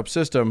fucked up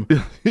system,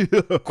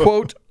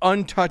 quote,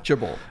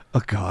 untouchable.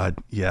 Oh God,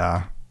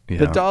 yeah.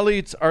 The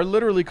Dalits are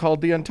literally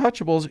called the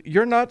Untouchables.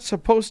 You're not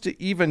supposed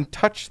to even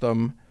touch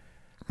them,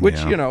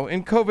 which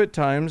in COVID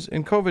times,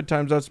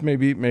 that's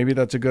maybe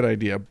that's a good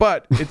idea,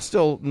 but it's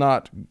still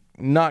not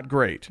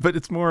great. But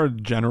it's more a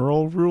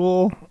general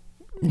rule.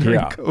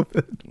 Yeah.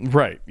 COVID.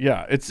 Right.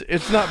 Yeah.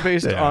 It's not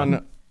based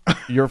on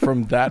you're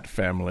from that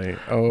family.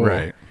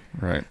 Oh.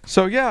 Right.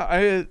 So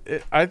yeah,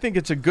 I think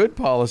it's a good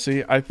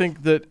policy. I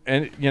think that,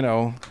 and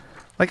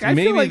like I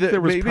feel like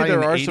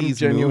there are some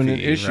genuine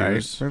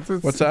issues.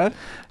 Right? What's that?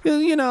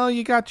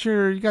 You got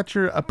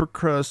your upper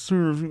crust,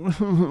 right?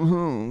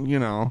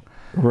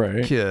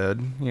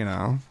 Kid.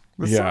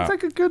 This sounds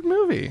like a good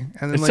movie.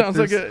 And then, it sounds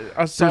like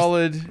a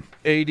solid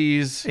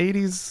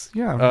 80s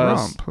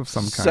romp of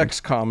some kind. Sex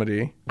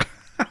comedy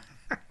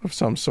of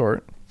some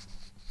sort.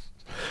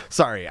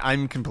 Sorry,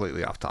 I'm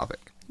completely off topic.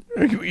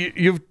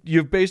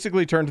 You've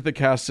basically turned the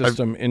caste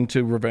system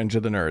into Revenge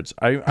of the Nerds.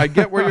 I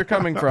get where you're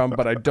coming from,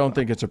 but I don't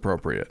think it's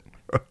appropriate.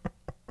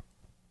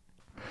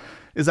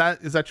 Is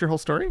that your whole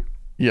story?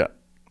 Yeah.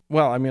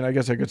 Well, I mean, I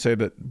guess I could say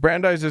that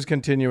Brandeis is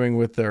continuing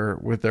with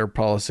their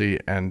policy,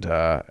 and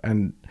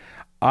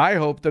I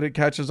hope that it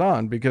catches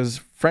on because,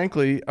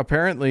 frankly,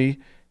 apparently,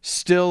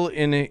 still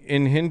in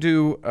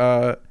Hindu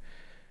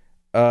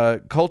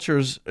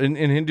cultures, in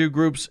Hindu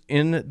groups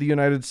in the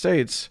United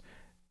States,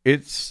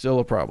 it's still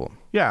a problem.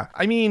 Yeah.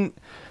 I mean,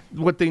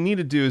 what they need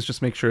to do is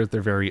just make sure that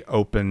they're very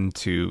open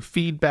to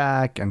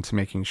feedback and to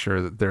making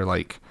sure that they're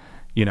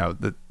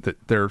that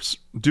they're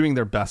doing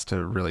their best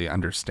to really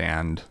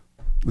understand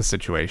the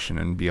situation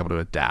and be able to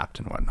adapt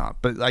and whatnot.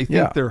 But I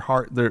think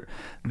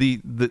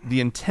the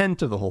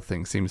intent of the whole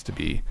thing seems to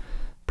be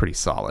pretty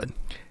solid.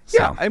 So.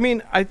 Yeah. I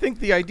mean, I think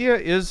the idea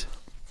is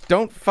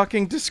don't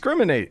fucking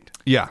discriminate.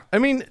 Yeah. I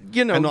mean,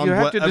 and on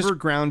whatever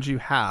ground you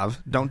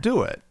have, don't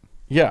do it.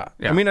 Yeah.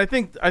 I mean, I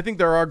think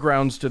there are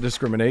grounds to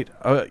discriminate.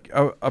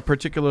 A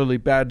particularly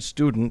bad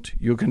student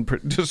you can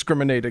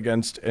discriminate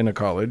against in a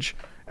college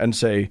and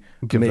say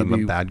give them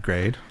a bad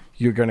grade.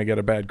 You're going to get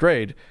a bad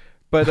grade.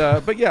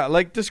 But yeah,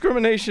 like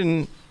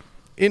discrimination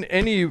in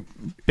any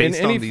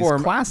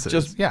form, classes.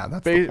 Just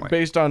that's the point.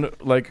 Based on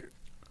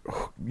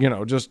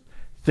just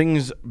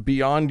things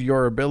beyond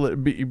your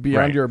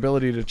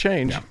ability to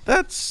change. Yeah.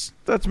 That's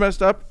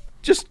messed up.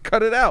 Just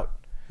cut it out.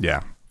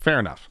 Yeah, fair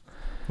enough.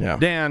 Yeah,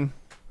 Dan.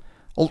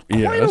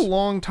 Quite a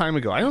long time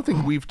ago. I don't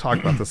think we've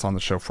talked about this on the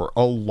show for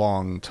a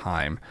long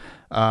time.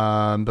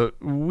 But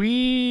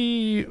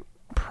we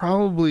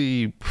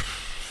probably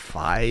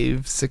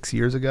 5-6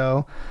 years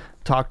ago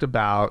talked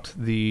about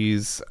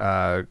these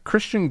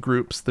Christian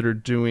groups that are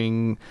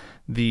doing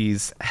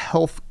these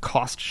health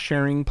cost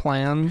sharing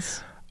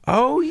plans.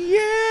 Oh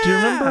yeah. Do you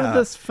remember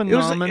this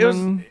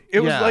phenomenon? It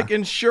was like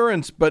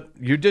insurance, but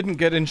you didn't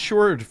get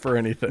insured for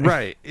anything.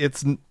 Right.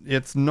 It's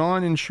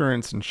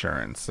non-insurance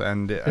insurance.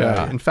 And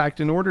in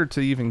fact, in order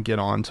to even get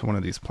onto one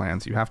of these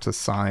plans, you have to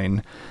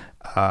sign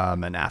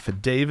an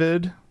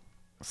affidavit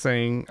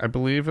saying, I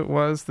believe it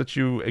was, that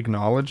you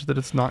acknowledge that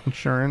it's not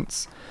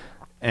insurance.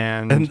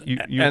 And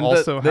you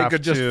also have to... They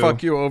could just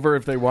fuck you over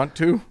if they want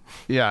to?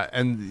 Yeah,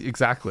 and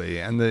exactly.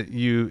 And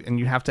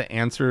you have to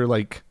answer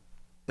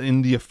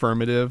in the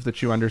affirmative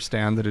that you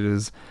understand that it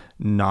is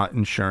not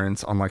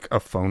insurance on a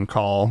phone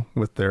call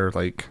with their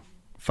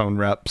phone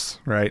reps,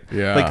 right?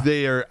 Yeah.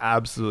 They are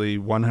absolutely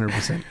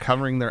 100%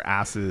 covering their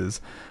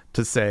asses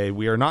to say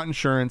we are not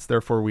insurance,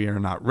 therefore we are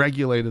not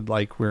regulated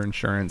like we're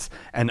insurance,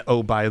 and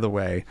oh, by the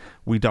way,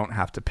 we don't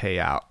have to pay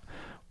out.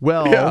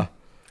 Well,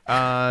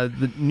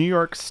 the New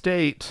York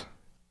State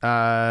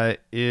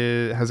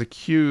has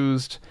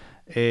accused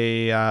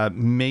a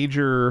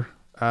major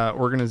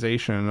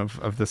organization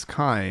of this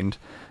kind.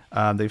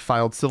 They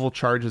filed civil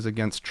charges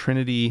against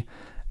Trinity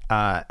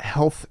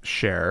Health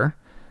Share,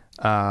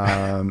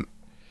 and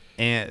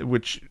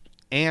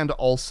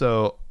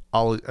also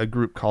a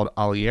group called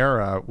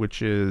Aliera,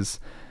 which is,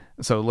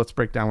 so let's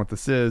break down what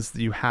this is.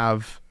 You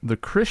have the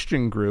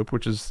Christian group,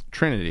 which is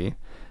Trinity,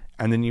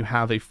 and then you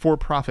have a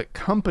for-profit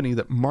company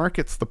that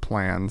markets the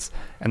plans,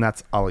 and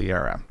that's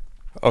Aliera.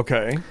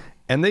 Okay.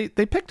 And they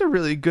picked a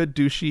really good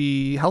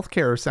douchey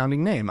healthcare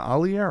sounding name,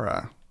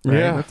 Aliera. Right?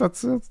 Yeah.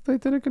 They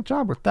did a good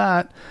job with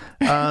that.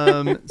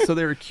 So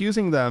they're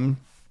accusing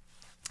them,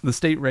 the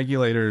state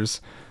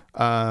regulators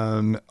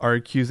are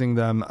accusing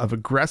them of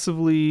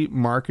aggressively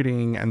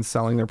marketing and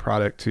selling their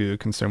product to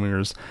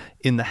consumers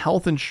in the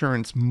health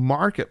insurance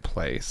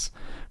marketplace,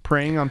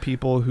 preying on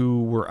people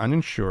who were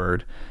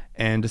uninsured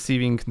and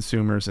deceiving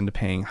consumers into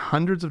paying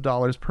hundreds of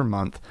dollars per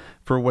month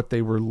for what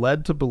they were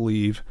led to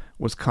believe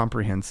was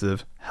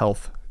comprehensive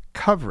health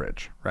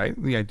coverage,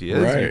 right? The idea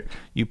is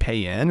you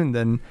pay in and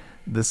then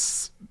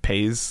this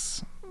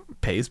pays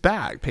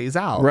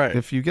out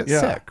if you get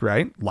sick,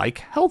 right? Like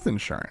health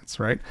insurance,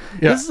 right?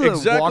 Yeah, this is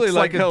exactly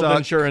like health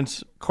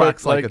insurance.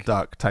 Quacks like a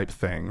duck type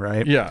thing,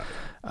 right? Yeah.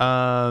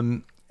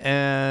 And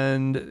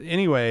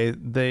anyway,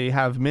 they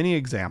have many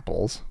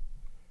examples,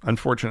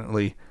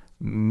 unfortunately,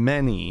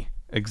 many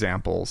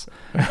examples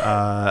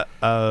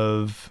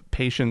of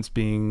patients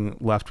being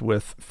left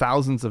with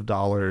thousands of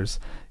dollars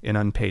in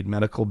unpaid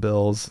medical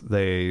bills.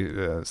 They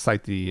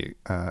cite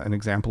an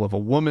example of a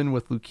woman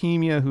with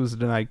leukemia who was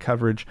denied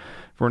coverage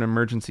for an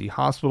emergency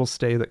hospital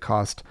stay that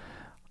cost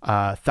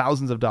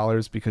thousands of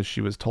dollars because she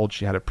was told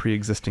she had a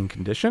pre-existing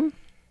condition.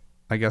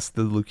 I guess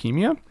the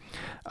leukemia.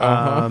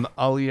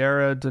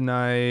 Aliera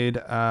denied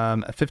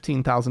a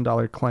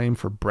 $15,000 claim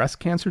for breast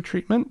cancer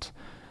treatment.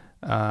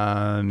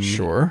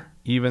 Sure.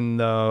 Even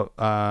though,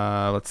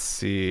 let's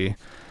see.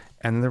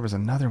 And there was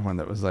another one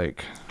that was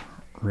like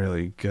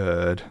really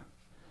good.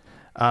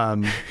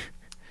 Anyway.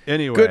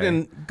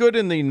 Good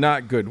in the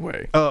not good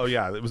way. Oh,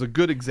 yeah. It was a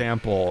good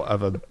example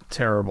of a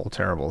terrible,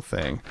 terrible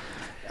thing.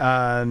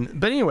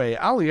 But anyway,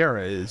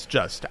 Aliera is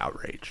just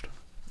outraged.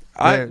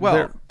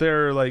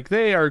 They're like,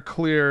 they are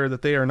clear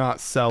that they are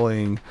not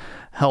selling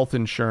health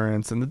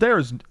insurance and that there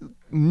is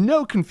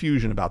no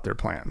confusion about their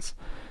plans.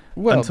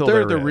 Well,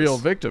 they're the real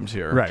victims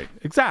here. Right.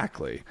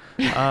 Exactly.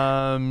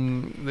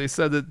 They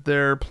said that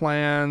their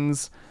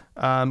plans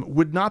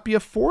would not be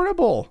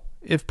affordable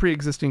if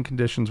pre-existing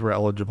conditions were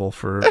eligible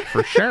for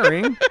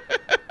sharing.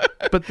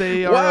 But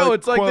they are... Wow,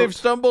 it's like they've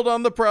stumbled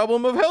on the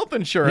problem of health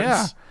insurance.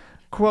 Yeah.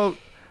 Quote,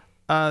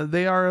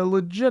 they are a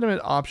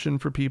legitimate option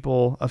for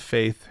people of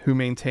faith who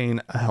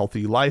maintain a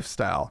healthy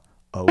lifestyle.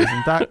 Oh,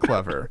 isn't that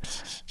clever?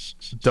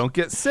 Don't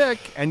get sick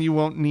and you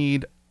won't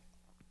need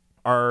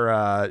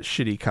our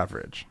shitty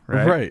coverage,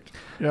 right? Right.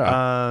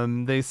 Yeah.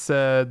 They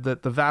said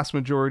that the vast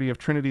majority of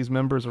Trinity's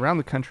members around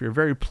the country are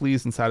very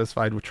pleased and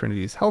satisfied with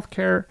Trinity's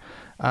healthcare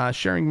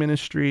sharing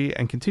ministry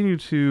and continue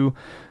to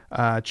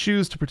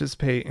choose to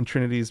participate in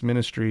Trinity's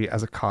ministry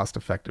as a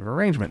cost-effective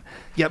arrangement.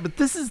 Yeah, but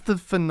this is the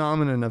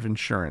phenomenon of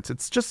insurance.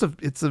 It's just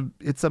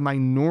it's a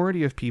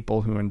minority of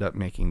people who end up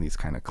making these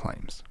kind of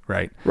claims,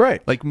 right?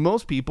 Right. Like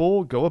most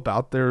people go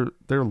about their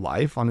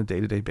life on a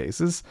day-to-day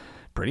basis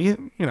pretty,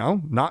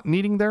 not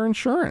needing their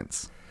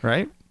insurance,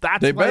 right? That's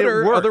they why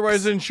better, it works.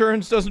 Otherwise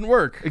insurance doesn't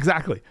work.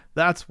 Exactly.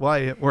 That's why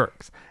it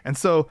works. And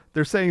so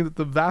they're saying that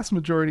the vast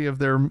majority of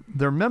their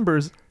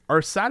members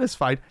are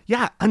satisfied,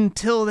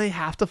 until they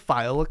have to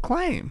file a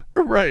claim.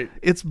 Right.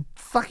 It's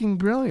fucking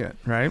brilliant,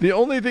 right? The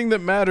only thing that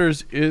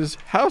matters is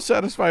how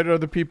satisfied are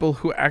the people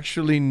who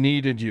actually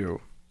needed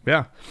you.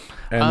 Yeah.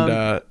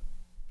 And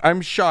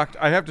I'm shocked.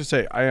 I have to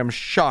say, I am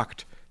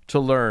shocked to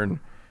learn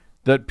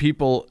that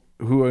people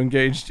who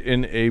engaged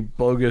in a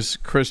bogus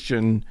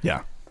Christian,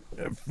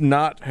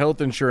 not health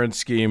insurance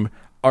scheme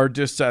are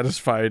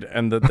dissatisfied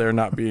and that they're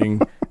not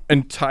being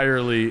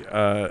entirely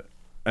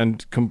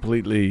and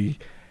completely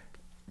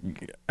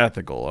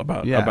ethical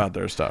about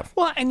their stuff.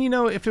 Well, and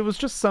if it was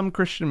just some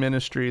Christian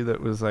ministry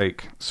that was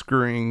like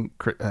screwing,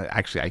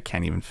 actually, I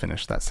can't even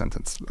finish that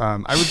sentence.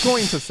 I was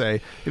going to say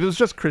if it was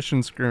just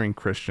Christians screwing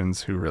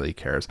Christians, who really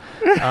cares?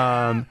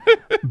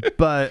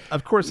 But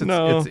of course,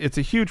 it's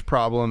a huge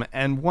problem,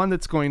 and one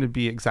that's going to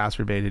be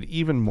exacerbated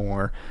even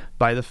more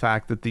by the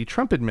fact that the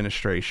Trump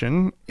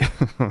administration,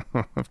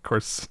 of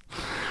course,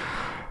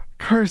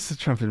 the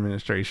Trump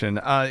administration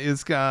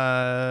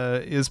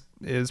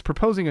is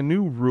proposing a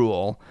new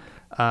rule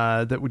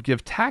that would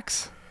give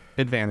tax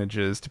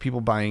advantages to people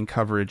buying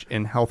coverage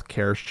in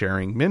healthcare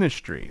sharing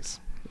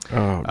ministries.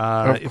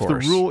 If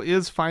the rule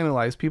is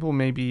finalized, people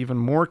may be even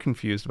more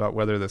confused about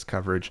whether this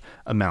coverage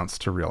amounts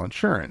to real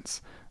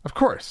insurance. Of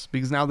course,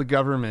 because now the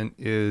government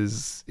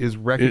is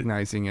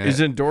recognizing it, is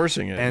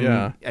endorsing it,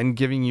 and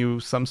giving you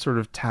some sort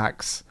of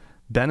tax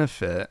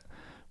benefit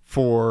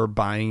for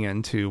buying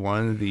into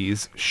one of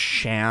these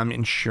sham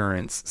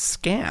insurance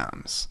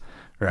scams,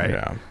 right?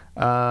 Yeah.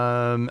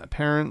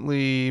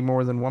 Apparently,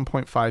 more than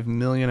 1.5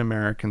 million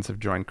Americans have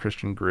joined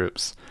Christian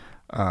groups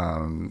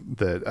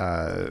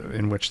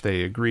in which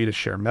they agree to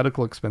share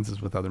medical expenses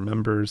with other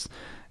members,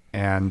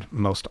 and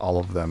most all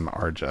of them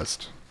are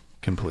just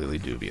completely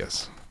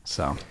dubious.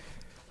 So,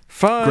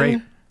 fun,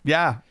 great,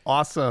 yeah,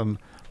 awesome,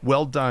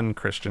 well done,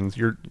 Christians.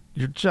 You're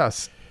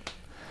just.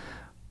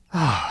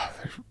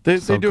 They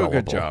do a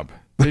good job.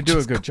 They do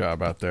a good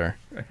job out there.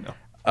 I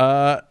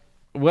know.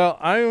 Well,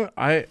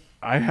 I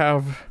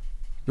have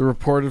the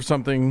report of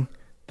something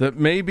that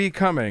may be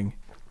coming.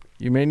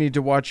 You may need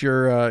to watch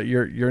your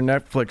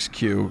Netflix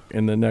queue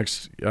in the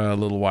next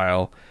little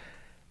while.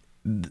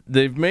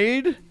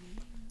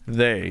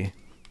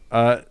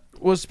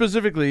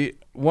 Specifically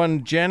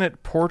one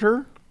Janet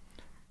Porter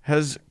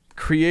has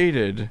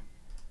created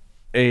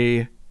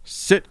a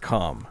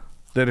sitcom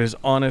that is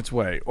on its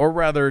way. Or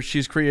rather,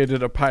 she's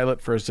created a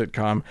pilot for a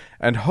sitcom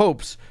and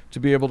hopes to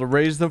be able to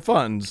raise the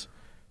funds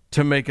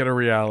to make it a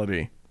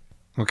reality.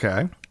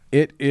 Okay.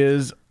 It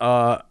is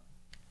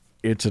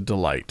it's a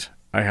delight,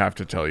 I have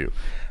to tell you.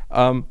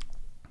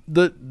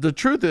 The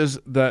truth is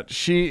that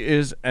she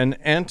is an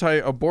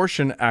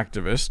anti-abortion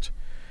activist.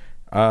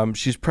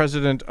 She's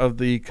president of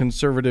the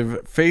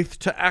conservative Faith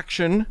to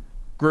Action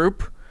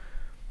group.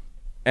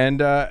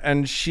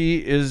 and she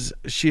is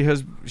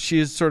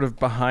sort of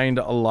behind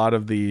a lot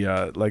of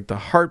the like the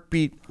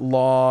heartbeat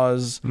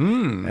laws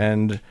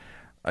and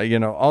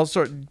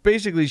also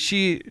basically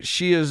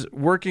she is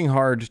working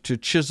hard to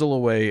chisel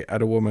away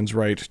at a woman's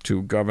right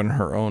to govern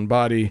her own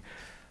body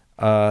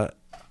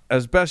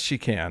as best she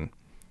can.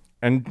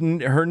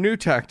 And her new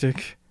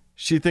tactic,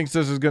 she thinks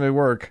this is going to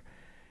work,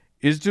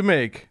 is to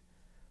make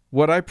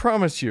what I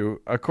promise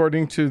you,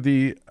 according to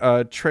the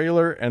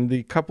trailer and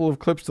the couple of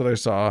clips that I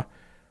saw,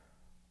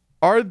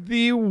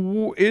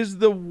 is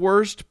the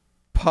worst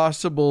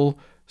possible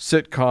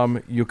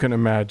sitcom you can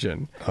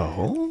imagine.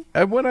 Oh.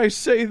 And when I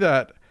say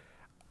that,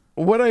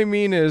 what I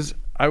mean is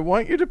I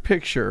want you to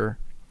picture,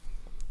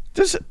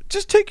 just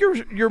take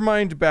your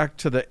mind back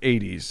to the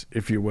 80s,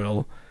 if you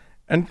will,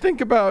 and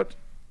think about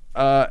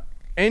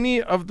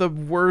any of the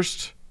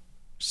worst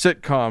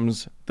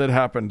sitcoms that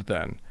happened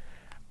then.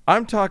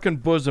 I'm talking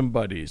Bosom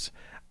Buddies.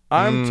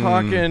 I'm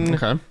talking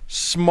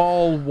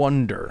Small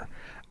Wonder.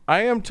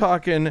 I am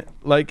talking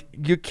like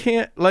you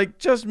can't like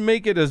just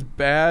make it as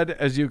bad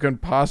as you can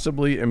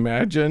possibly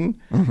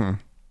imagine.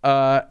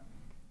 And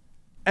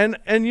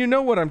you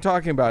know what I'm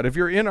talking about. If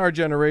you're in our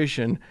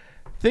generation,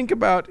 think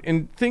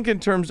in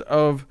terms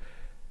of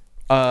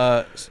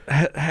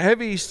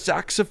heavy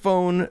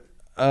saxophone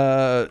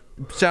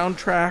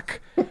soundtrack.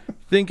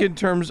 Think in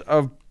terms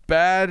of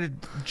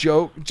bad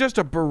joke, just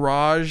a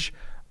barrage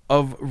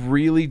of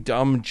really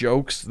dumb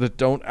jokes that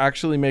don't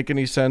actually make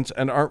any sense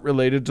and aren't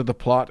related to the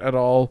plot at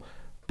all,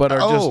 but are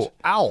just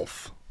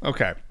Alf.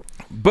 Okay.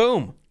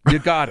 Boom. You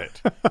got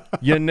it.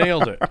 You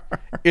nailed it.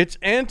 It's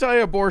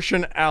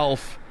anti-abortion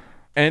Alf,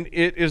 and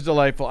it is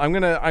delightful. I'm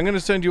gonna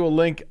send you a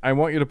link. I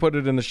want you to put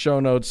it in the show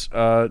notes.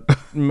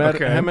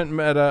 Hemant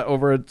Mehta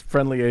over at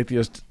Friendly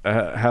Atheist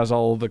has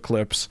all of the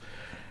clips.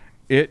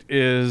 It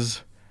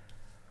is,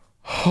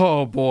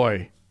 oh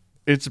boy,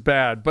 it's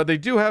bad. But they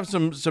do have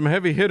some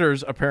heavy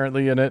hitters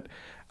apparently in it.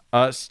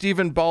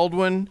 Stephen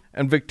Baldwin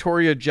and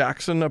Victoria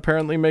Jackson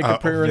apparently make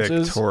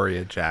appearances.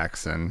 Victoria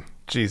Jackson.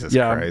 Jesus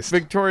Christ.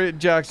 Victoria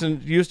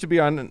Jackson used to be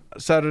on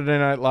Saturday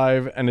Night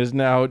Live and is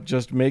now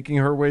just making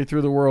her way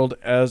through the world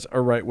as a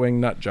right-wing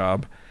nut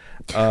job.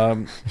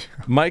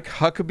 Mike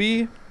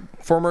Huckabee,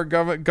 former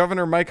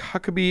Governor Mike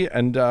Huckabee,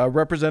 and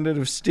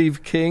Representative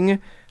Steve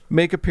King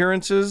make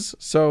appearances.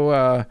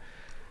 So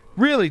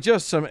really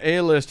just some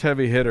A-list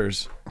heavy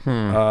hitters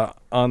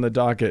on the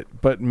docket.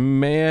 But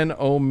man,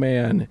 oh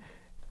man,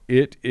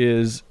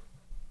 it's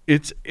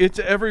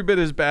every bit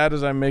as bad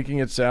as I'm making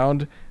it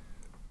sound,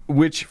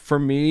 which for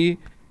me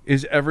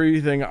is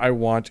everything I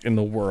want in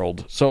the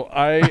world. So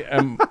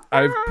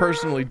I've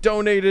personally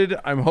donated.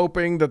 I'm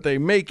hoping that they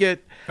make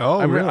it.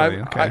 Oh,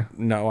 really? Okay.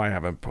 No, I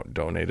haven't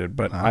donated,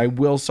 but I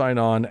will sign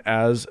on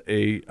as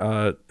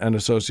an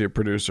associate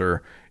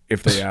producer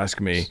if they ask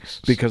me,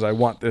 because I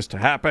want this to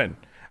happen.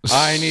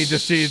 I need to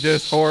see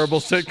this horrible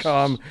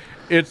sitcom.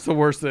 It's the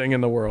worst thing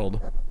in the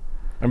world.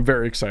 I'm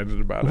very excited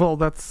about it. Well,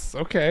 that's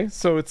okay.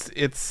 So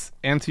it's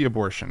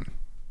anti-abortion.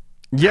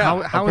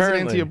 Yeah. How is it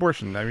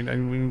anti-abortion? I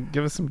mean,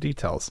 give us some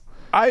details.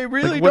 I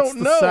really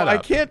don't know. I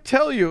can't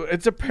tell you.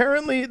 It's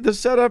apparently the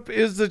setup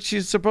is that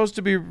she's supposed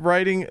to be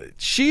writing.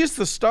 She's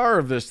the star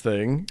of this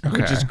thing,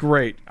 which is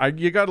great.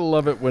 You got to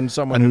love it when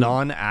someone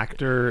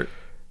non-actor,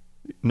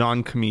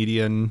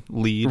 non-comedian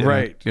lead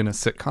in a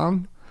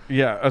sitcom.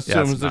 Yeah,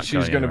 assumes that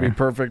she's going to be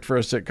perfect for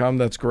a sitcom.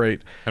 That's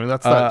great. I mean,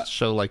 that's that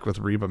show like with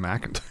Reba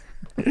McEntire.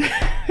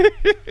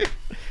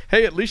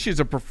 Hey, at least she's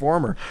a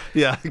performer.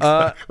 Yeah,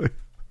 exactly.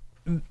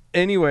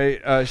 Anyway,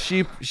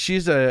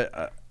 she's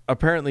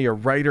apparently a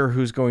writer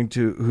who's going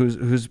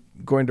to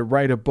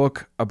write a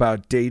book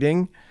about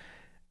dating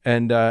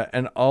and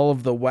all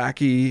of the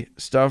wacky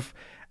stuff.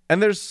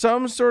 And there's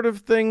some sort of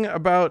thing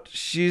about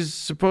she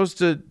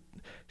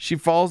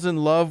falls in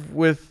love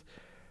with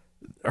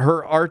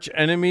her arch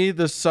enemy,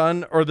 the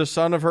son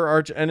of her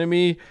arch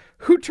enemy,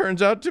 who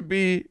turns out to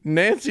be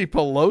Nancy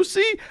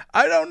Pelosi.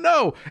 I don't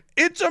know.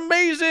 It's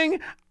amazing.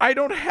 I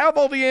don't have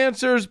all the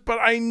answers, but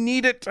I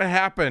need it to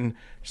happen.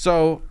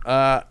 So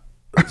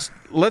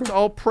let's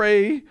all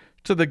pray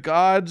to the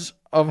gods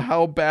of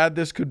how bad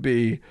this could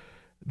be,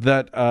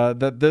 that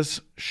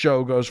this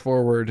show goes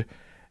forward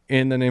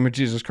in the name of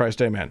Jesus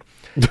Christ. Amen.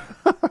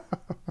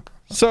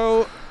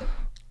 So,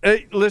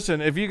 hey,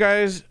 listen, if you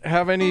guys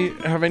have any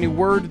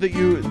word that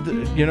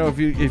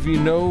if you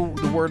know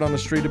the word on the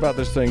street about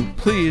this thing,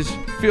 please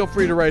feel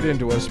free to write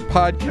into us,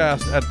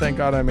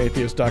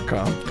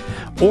 podcast@thankgodimatheist.com.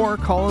 Or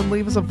call and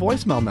leave us a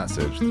voicemail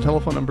message. The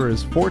telephone number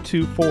is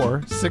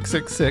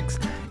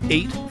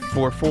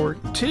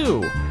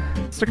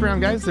 424-666-8442. Stick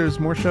around, guys. There's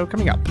more show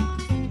coming up.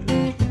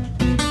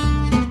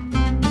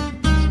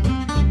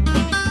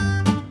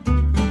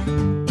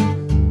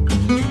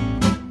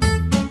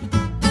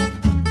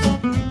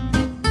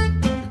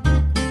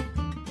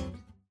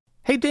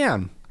 Hey,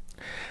 Dan.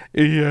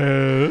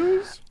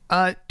 Yes?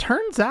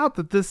 Turns out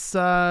that this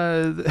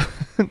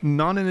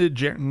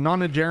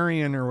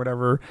nonagerian or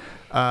whatever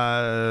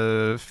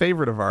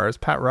favorite of ours,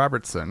 Pat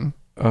Robertson,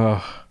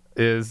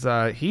 is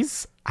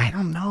he's I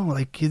don't know,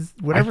 like his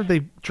whatever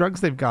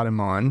drugs they've got him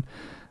on,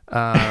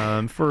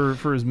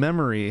 for his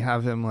memory,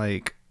 have him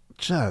like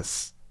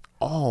just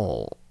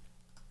all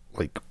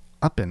like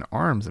up in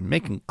arms and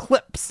making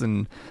clips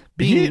and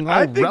being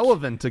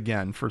relevant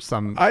again for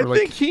some. I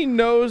think he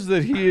knows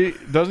that he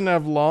doesn't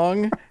have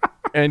long,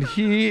 and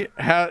here's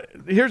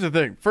the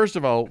thing. First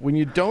of all, when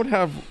you don't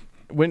have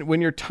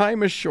when your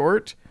time is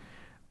short,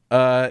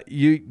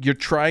 you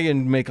try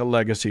and make a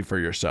legacy for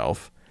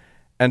yourself,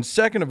 and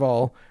second of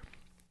all,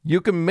 you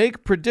can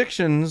make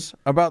predictions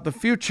about the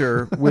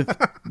future with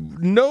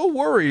no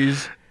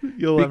worries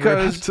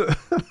because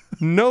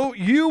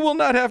you will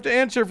not have to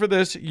answer for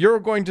this. You're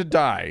going to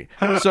die.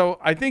 So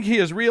I think he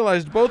has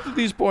realized both of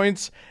these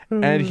points,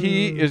 and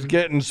he is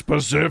getting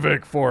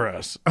specific for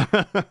us.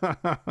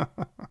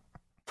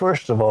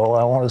 First of all,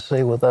 I want to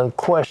say without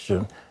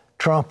question,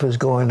 Trump is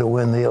going to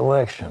win the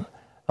election.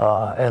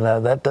 And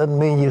that doesn't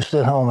mean you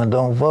sit home and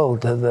don't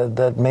vote.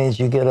 That means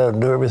you get out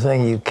and do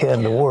everything you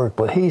can to work.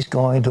 But he's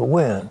going to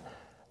win.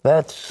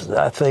 That's,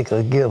 I think,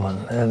 a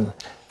given.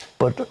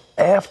 But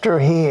after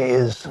he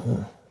is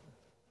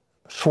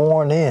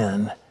sworn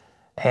in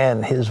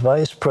and his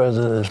vice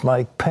president is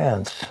Mike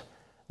Pence,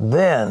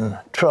 then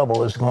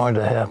trouble is going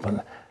to happen.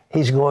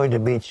 He's going to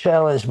be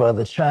challenged by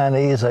the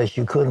Chinese, as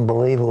you couldn't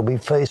believe. He'll be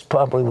faced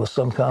probably with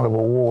some kind of a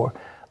war.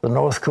 The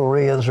North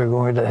Koreans are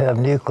going to have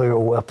nuclear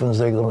weapons.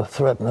 They're going to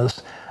threaten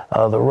us.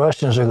 The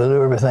Russians are going to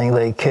do everything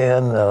they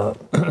can.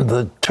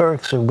 The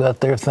Turks have got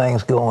their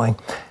things going.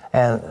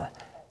 And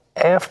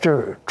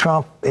after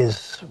Trump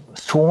is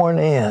sworn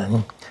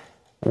in,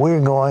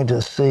 we're going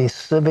to see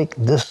civic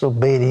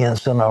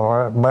disobedience in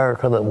our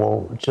America that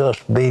will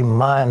just be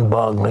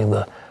mind-boggling.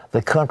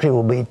 The country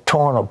will be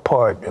torn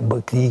apart.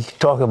 But you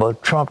talk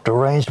about Trump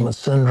derangement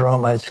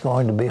syndrome, it's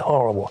going to be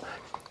horrible.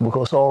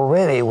 Because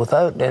already,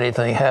 without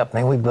anything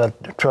happening, we've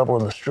got trouble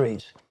in the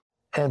streets.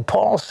 And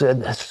Paul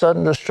said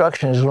sudden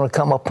destruction is going to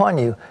come upon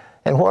you.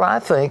 And what I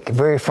think,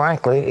 very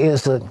frankly,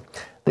 is that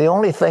the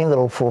only thing that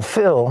will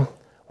fulfill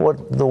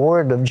what the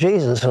word of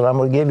Jesus, that I'm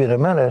going to give you in a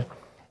minute,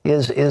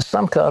 is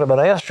some kind of an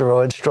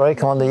asteroid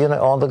strike on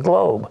the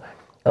globe.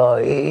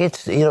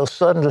 It's,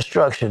 sudden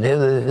destruction.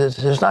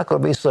 There's not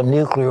going to be some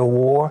nuclear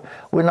war.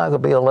 We're not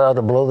going to be allowed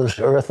to blow this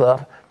earth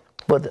up.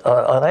 But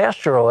an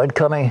asteroid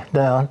coming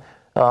down,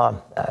 I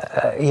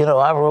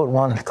wrote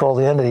one called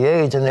The End of the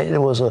Age, and it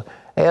was an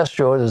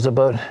asteroid that's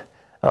about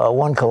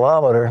 1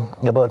 kilometer,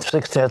 about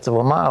 0.6 of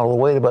a mile, the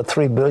weight about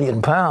 3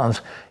 billion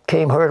pounds,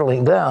 came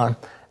hurtling down.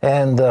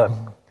 And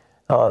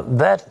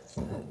that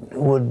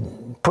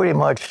would pretty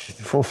much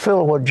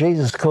fulfill what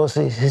Jesus, because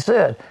he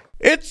said,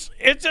 It's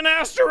an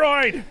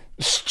asteroid.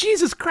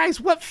 Jesus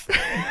Christ! What?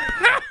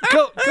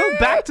 Go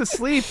back to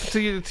sleep to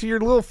your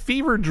little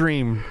fever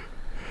dream,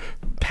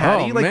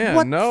 Patty. Oh,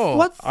 man,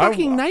 what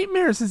fucking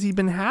nightmares has he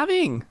been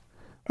having?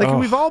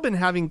 We've all been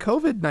having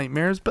COVID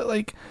nightmares,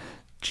 but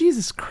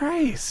Jesus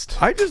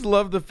Christ! I just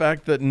love the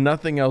fact that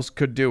nothing else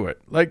could do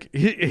it.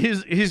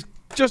 He's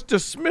just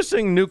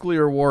dismissing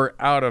nuclear war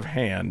out of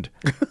hand.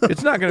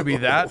 It's not going to be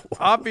that.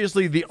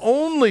 Obviously, the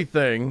only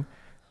thing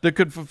that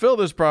could fulfill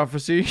this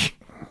prophecy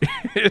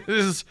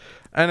is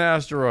an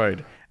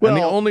asteroid. Well,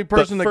 and the only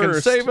person that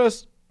can save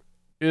us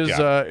is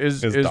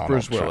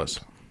Bruce Willis.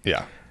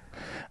 Yeah.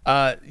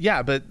 But I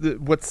have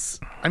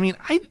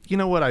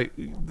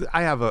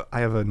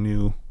a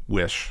new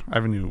wish. I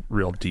have a new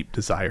real deep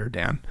desire,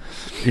 Dan.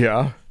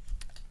 Yeah.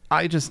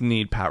 I just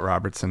need Pat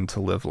Robertson to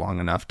live long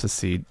enough to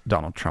see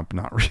Donald Trump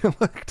not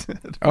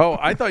reelected. Oh,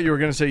 I thought you were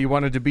going to say you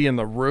wanted to be in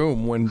the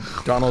room when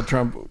Donald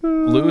Trump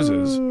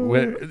loses,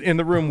 in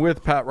the room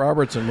with Pat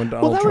Robertson when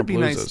Donald Trump loses.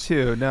 Well, that would be nice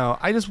too. No,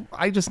 I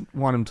just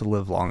want him to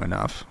live long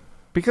enough,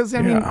 because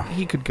I mean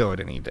he could go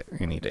at any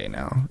day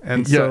now,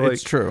 and so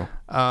it's true.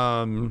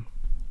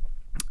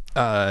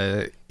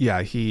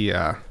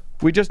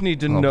 We just need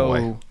to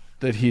know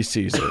that he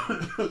sees it.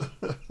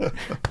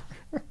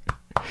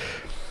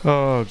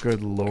 Oh,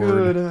 good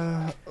Lord.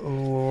 Good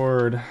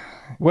Lord.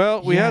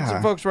 Well, we had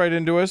some folks write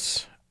into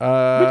us. We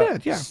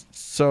did, yeah.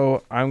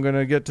 So I'm going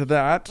to get to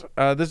that.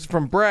 This is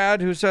from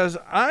Brad, who says,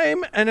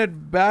 I'm an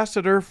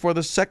ambassador for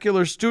the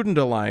Secular Student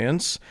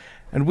Alliance,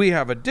 and we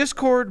have a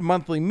Discord,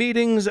 monthly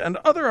meetings, and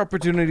other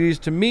opportunities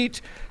to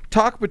meet,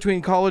 talk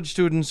between college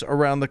students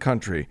around the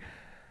country.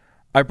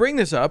 I bring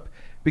this up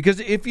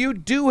because if you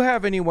do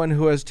have anyone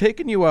who has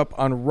taken you up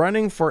on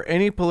running for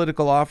any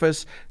political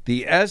office,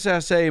 the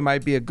SSA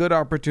might be a good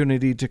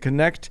opportunity to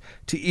connect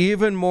to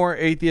even more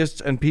atheists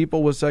and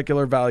people with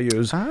secular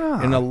values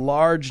in a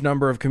large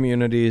number of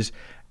communities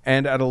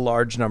and at a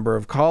large number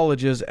of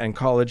colleges and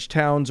college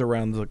towns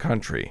around the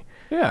country.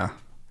 Yeah.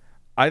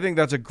 I think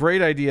that's a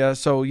great idea.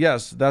 So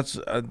yes, that's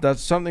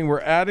something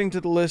we're adding to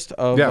the list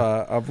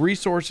of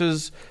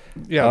resources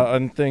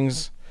and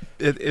things.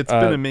 It's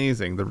been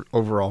amazing, the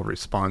overall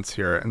response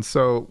here. And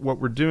so what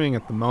we're doing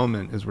at the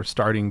moment is we're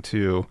starting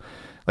to,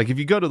 if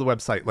you go to the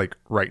website,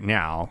 right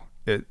now,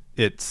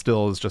 it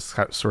still is just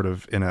sort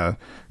of in a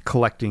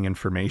collecting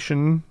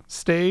information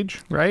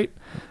stage, right?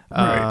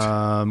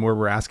 Right. Where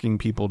we're asking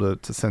people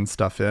to send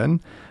stuff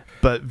in.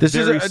 But this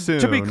very is soon,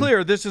 to be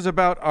clear, this is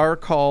about our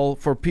call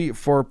for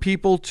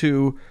people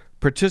to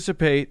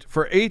participate,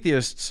 for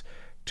atheists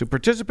to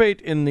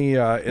participate in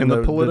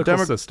the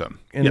political system,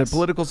 the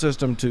political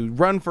system, to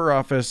run for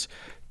office,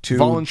 to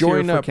volunteer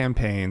join for up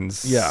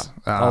campaigns,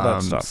 all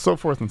that stuff, so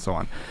forth and so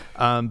on.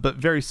 But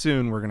very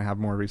soon we're going to have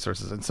more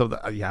resources, and so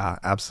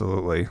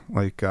absolutely.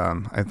 Like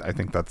I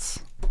think that's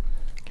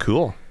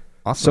cool.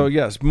 Awesome. So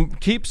yes,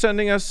 keep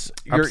sending us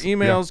your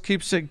emails. Yeah.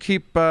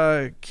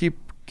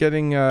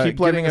 Keep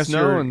letting us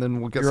know, and then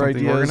we'll get something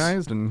ideas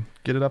organized and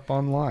get it up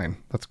online.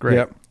 That's great.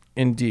 Yep,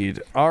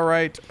 indeed. All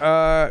right.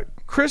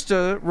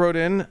 Krista wrote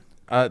in.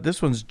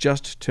 This one's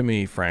just to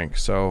me, Frank.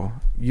 So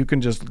you can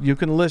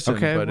listen.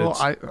 Okay. But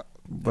well,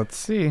 let's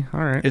see.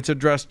 All right. It's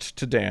addressed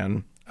to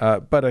Dan,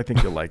 but I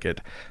think you'll like it.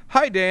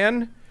 Hi,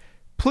 Dan.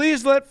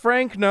 Please let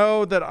Frank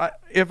know that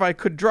if I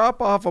could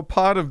drop off a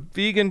pot of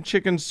vegan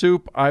chicken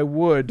soup, I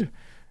would.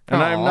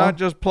 And I'm not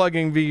just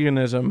plugging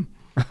veganism.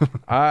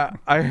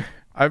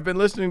 I've been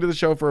listening to the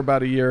show for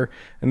about a year,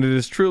 and it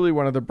is truly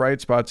one of the bright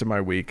spots in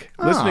my week.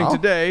 Listening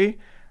today,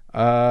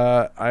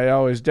 I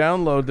always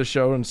download the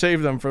show and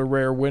save them for a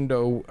rare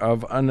window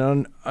of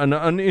an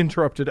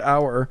uninterrupted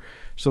hour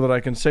so that I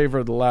can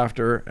savor the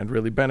laughter and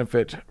really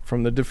benefit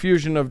from the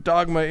diffusion of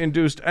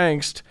dogma-induced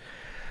angst.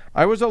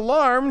 I was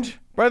alarmed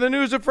by the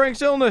news of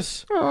Frank's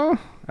illness,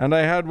 and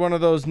I had one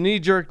of those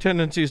knee-jerk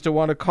tendencies to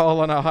want to call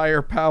on a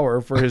higher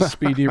power for his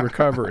speedy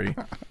recovery.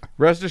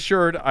 Rest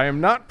assured, I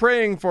am not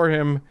praying for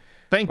him.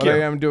 Thank you. I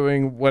am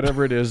doing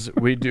whatever it is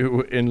we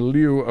do in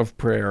lieu of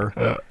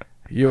prayer.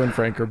 You and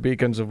Frank are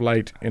beacons of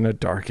light in a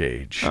dark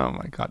age. Oh,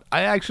 my God.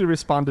 I actually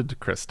responded to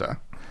Krista.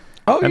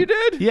 Oh, you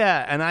did?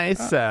 Yeah, and I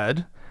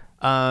said,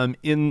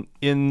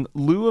 in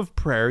lieu of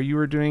prayer, you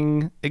were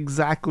doing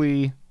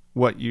exactly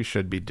what you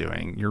should be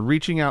doing. You're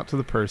reaching out to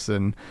the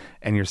person,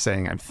 and you're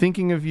saying, I'm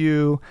thinking of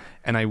you,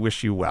 and I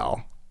wish you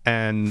well.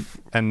 And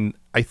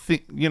I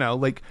think,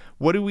 like,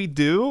 what do we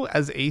do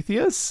as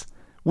atheists?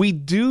 We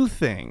do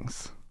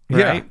things,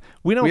 right? Yeah.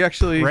 We don't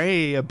actually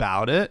pray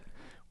about it.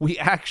 We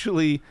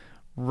actually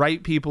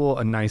write people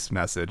a nice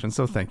message. And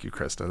so thank you,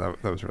 Krista.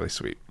 That was really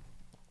sweet.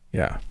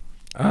 Yeah.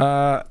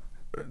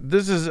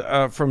 This is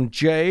from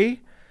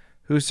Jay,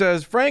 who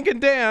says, Frank and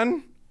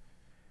Dan,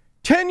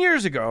 10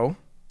 years ago,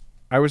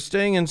 I was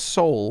staying in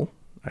Seoul.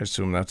 I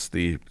assume that's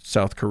the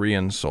South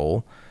Korean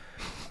Seoul.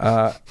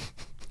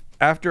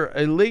 After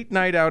a late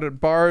night out at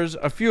bars,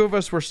 a few of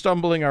us were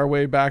stumbling our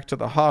way back to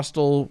the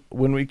hostel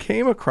when we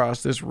came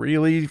across this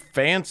really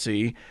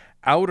fancy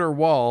outer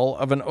wall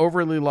of an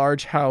overly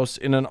large house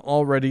in an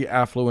already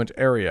affluent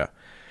area.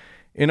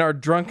 In our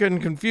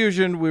drunken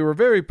confusion, we were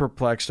very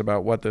perplexed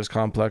about what this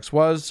complex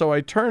was, so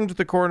I turned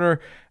the corner,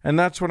 and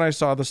that's when I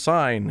saw the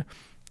sign.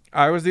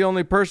 I was the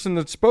only person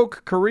that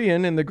spoke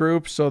Korean in the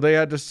group, so they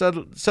had to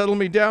settle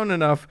me down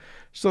enough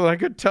so that I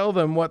could tell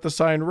them what the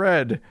sign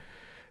read.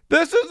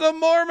 This is a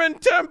Mormon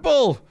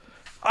temple!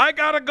 I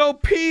gotta go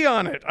pee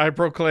on it, I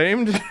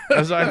proclaimed,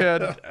 as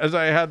if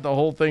I had the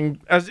whole thing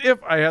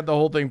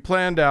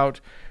planned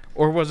out,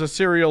 or was a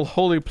serial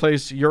holy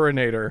place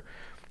urinator.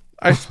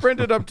 I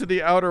sprinted up to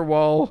the outer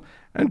wall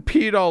and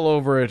peed all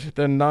over it,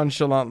 then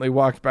nonchalantly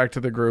walked back to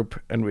the group,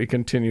 and we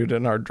continued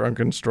in our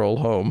drunken stroll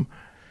home.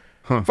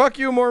 Fuck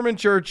you, Mormon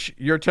Church.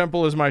 Your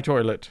temple is my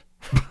toilet,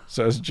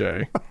 says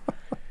Jay.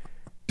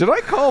 Did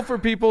I call for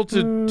people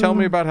to tell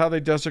me about how they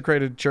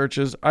desecrated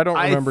churches? I don't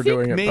remember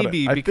doing it.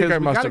 Maybe, but because I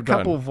we got a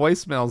couple of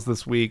voicemails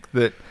this week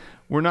that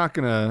we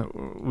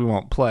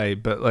won't play,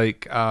 but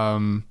like,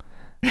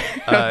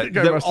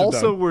 there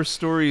also were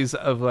stories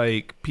of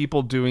like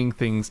people doing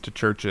things to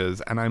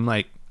churches, and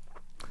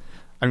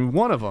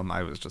one of them,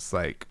 I was just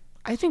like,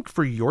 I think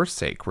for your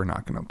sake, we're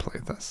not going to play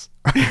this.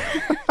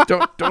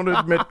 Don't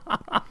admit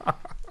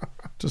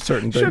to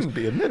certain things. Shouldn't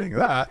be admitting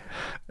that.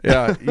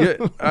 Yeah.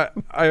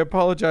 I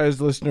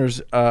apologize,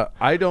 listeners.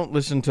 I don't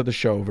listen to the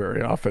show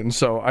very often,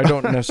 so I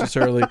don't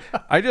necessarily.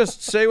 I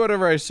just say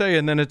whatever I say,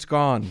 and then it's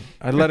gone.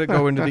 I let it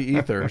go into the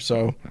ether.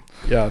 So,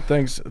 yeah.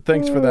 Thanks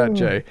for that,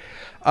 Jay.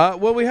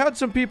 Well, we had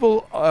some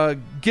people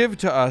give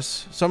to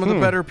us, some of the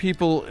better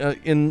people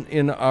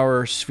in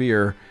our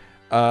sphere.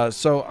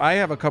 So I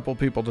have a couple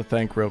people to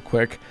thank real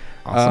quick.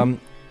 Awesome.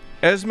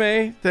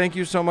 Esme, thank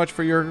you so much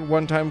for your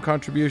one-time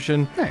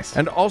contribution. Nice.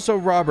 And also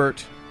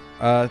Robert,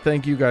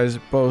 thank you guys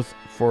both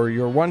for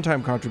your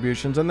one-time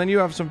contributions. And then you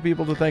have some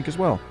people to thank as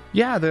well.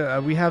 Yeah,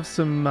 we have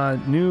some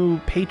new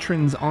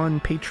patrons on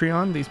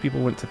Patreon. These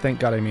people went to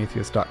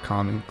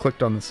thankgodimatheist.com and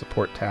clicked on the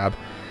support tab.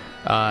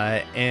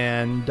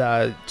 And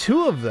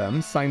two of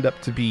them signed up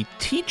to be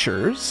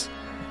teachers.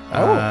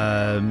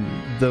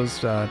 Those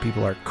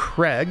people are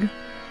Craig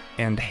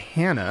and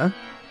Hannah.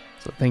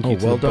 So thank you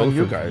to well done, both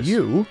you of guys.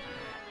 you.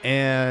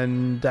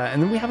 And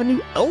then we have a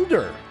new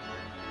elder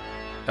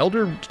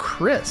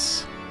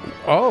Chris.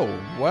 Oh,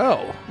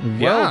 well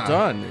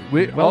done.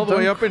 All the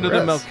way up into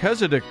the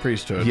Melchizedek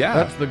priesthood. Yeah,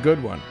 that's the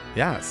good one.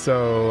 Yeah,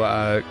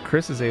 so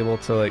Chris is able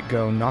to like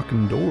go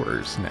knocking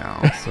doors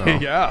now. So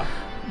yeah,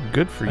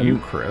 good for you,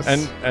 Chris.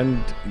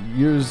 And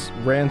use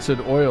rancid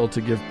oil to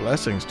give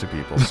blessings to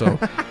people. So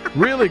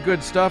Really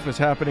good stuff is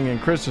happening in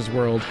Chris's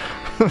world.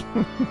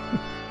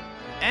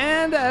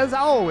 And as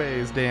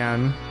always,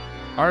 Dan,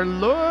 our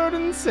Lord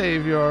and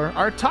Savior,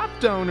 our top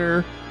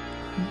donor,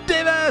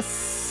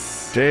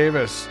 Davis.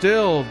 Davis,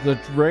 still the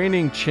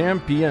reigning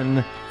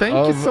champion.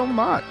 Thank you so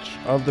much.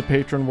 Of the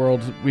patron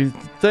world.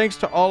 Thanks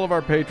to all of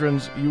our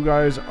patrons. You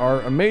guys are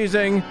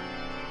amazing.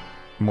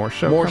 More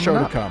show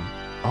to come.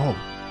 Oh,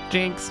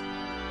 jinx.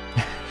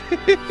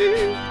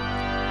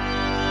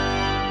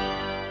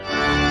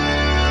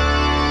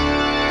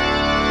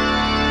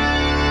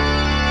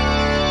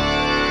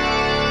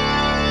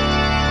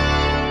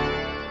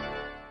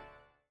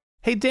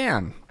 Hey,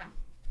 Dan.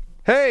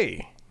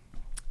 Hey.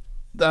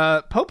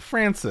 Pope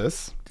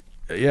Francis.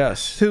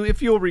 Yes. Who,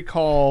 if you'll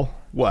recall,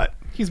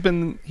 he's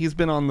been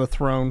on the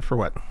throne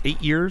for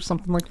 8 years,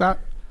 something like that.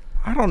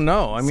 I don't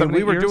know. I mean,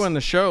 we were doing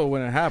the show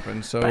when it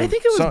happened, so but I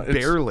think it was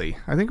barely.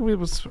 I think it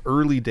was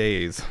early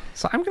days.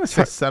 So I'm going to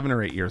say 7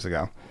 or 8 years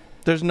ago.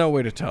 There's no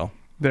way to tell.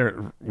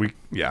 We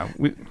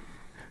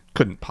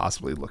couldn't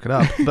possibly look it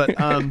up, but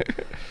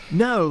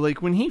no,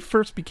 like when he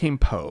first became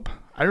pope,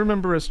 I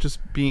remember us just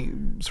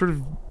being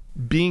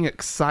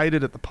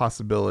excited at the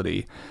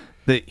possibility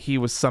that he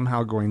was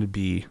somehow going to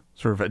be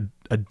sort of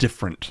a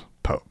different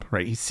pope,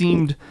 right? He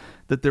seemed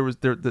that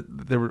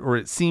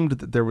it seemed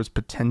that there was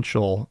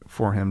potential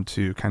for him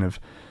to kind of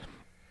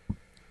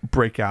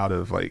break out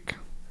of like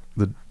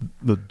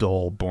the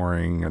dull,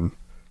 boring, and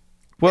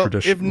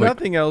if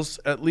nothing else,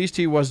 at least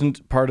he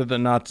wasn't part of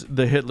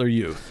the Hitler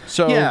Youth.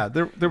 So yeah,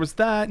 there was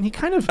that, and he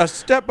kind of a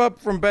step up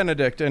from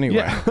Benedict anyway.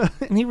 Yeah.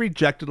 And he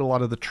rejected a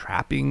lot of the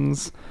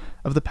trappings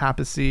of the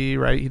papacy,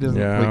 right? He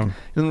doesn't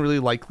really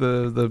like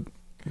the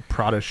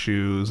Prada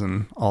shoes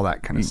and all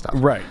that kind of stuff.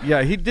 Right.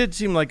 Yeah, he did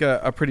seem like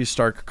a pretty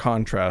stark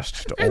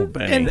contrast to Old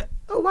Benny. And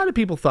a lot of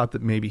people thought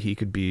that maybe he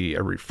could be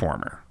a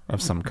reformer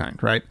of some kind,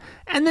 right?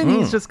 And then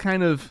he's just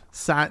kind of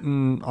sat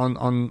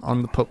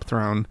on the Pope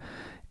throne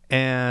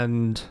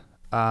and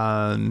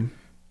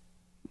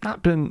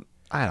not been,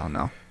 I don't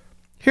know.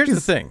 Here's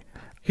the thing.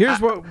 Here's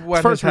what as far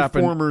has as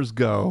happened. Reformers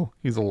go,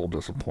 he's a little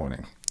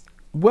disappointing.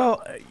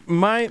 Well,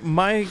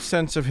 my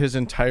sense of his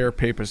entire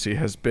papacy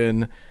has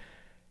been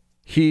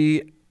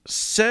he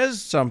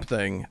says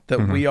something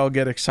that we all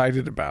get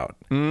excited about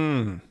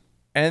and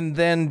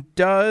then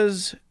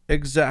does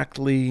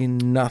exactly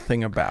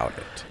nothing about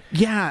it.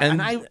 Yeah,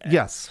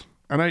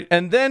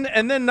 and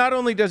then not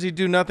only does he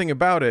do nothing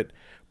about it,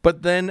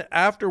 but then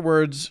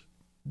afterwards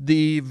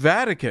the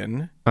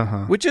Vatican,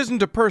 which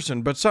isn't a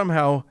person, but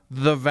somehow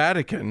the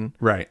Vatican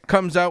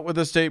comes out with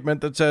a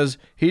statement that says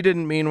he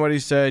didn't mean what he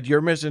said,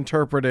 you're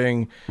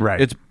misinterpreting,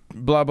 it's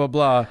blah, blah,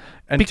 blah,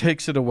 and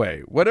takes it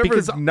away. Whatever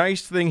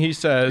nice thing he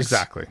says.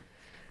 Exactly.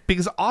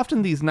 Because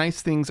often these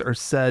nice things are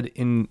said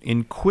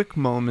in quick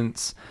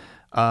moments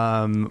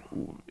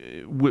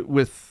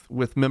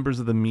with members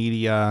of the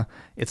media.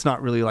 It's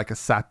not really like a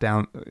sit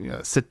down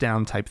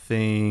type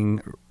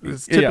thing.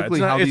 It's typically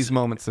how these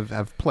moments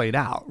have played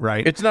out,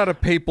 right? It's not a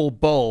papal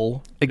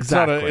bull.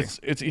 Exactly.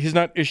 He's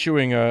not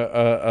issuing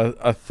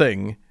a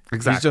thing.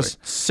 Exactly. He's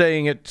just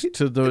saying it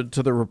to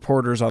the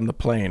reporters on the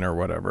plane or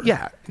whatever.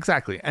 Yeah,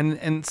 exactly.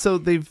 And so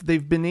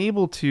they've been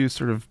able to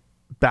sort of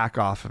back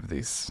off of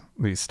these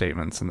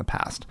statements in the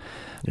past.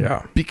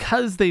 Yeah.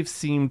 Because they've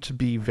seemed to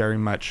be very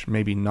much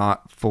maybe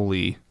not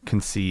fully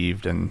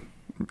conceived and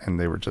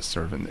they were just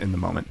sort of in the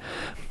moment.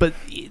 But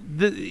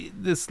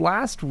this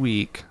last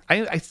week,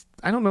 I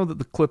don't know that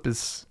the clip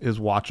is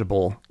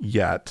watchable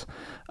yet,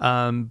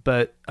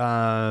 but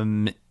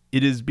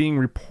it is being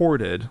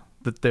reported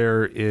that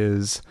there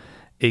is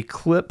a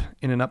clip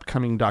in an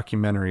upcoming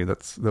documentary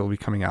that'll be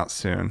coming out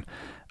soon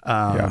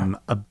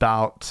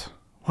about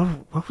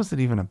what was it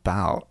even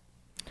about?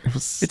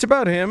 It's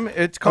about him.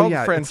 It's called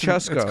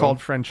Francesco. It's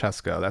called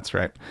Francesco. That's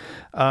right.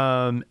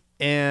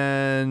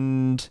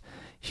 And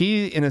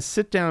he, in a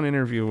sit-down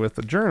interview with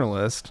a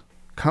journalist,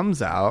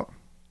 comes out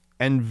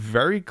and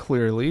very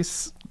clearly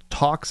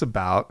talks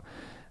about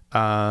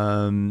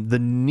the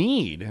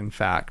need, in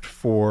fact,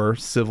 for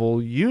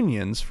civil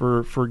unions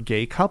for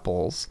gay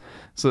couples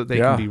so that they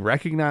can be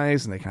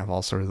recognized and they can have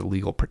all sort of the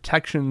legal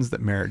protections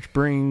that marriage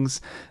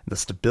brings, the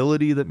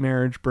stability that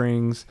marriage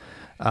brings.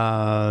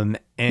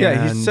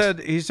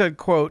 He said,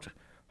 quote,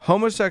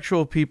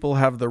 homosexual people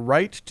have the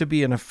right to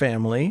be in a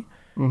family.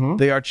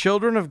 They are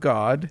children of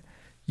God.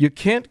 You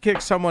can't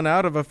kick someone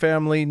out of a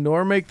family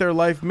nor make their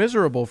life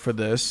miserable for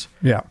this.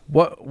 Yeah.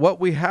 What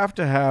we have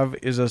to have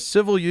is a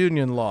civil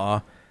union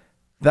law.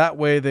 That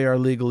way they are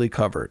legally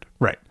covered.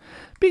 Right.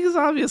 Because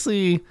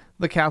obviously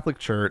the Catholic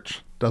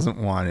Church doesn't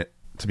want it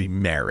to be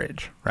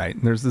marriage, right?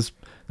 And there's this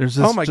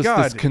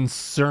this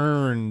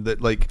concern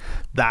that like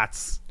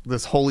that's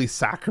this holy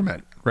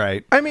sacrament,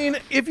 right? I mean,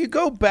 if you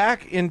go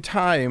back in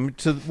time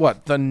to the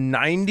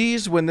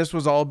 90s when this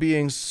was all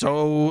being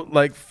so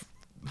like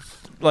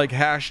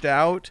hashed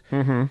out,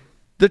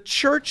 the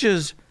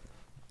churches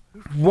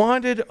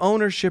wanted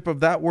ownership of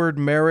that word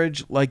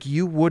marriage like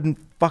you wouldn't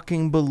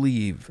fucking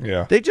believe.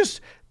 Yeah.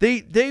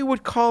 They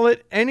would call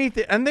it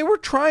anything, and they were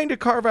trying to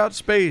carve out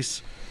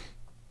space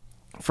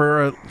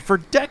for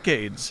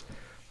decades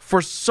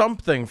for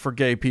something for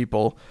gay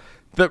people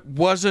that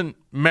wasn't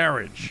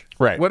marriage.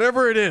 Right.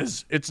 Whatever it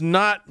is, it's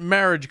not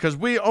marriage because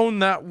we own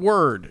that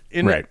word.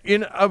 In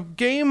a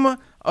game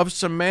of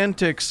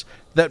semantics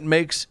that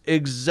makes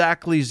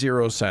exactly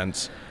zero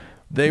sense,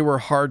 they were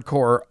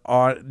hardcore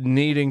on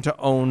needing to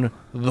own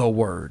the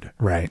word.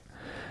 Right.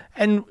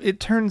 And it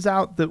turns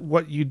out that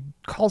what you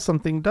call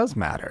something does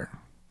matter.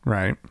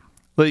 Right.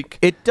 Like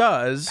it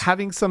does.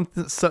 Having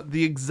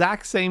the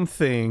exact same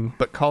thing,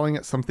 but calling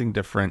it something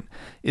different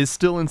is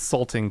still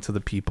insulting to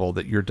the people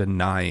that you're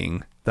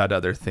denying that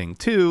other thing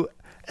to,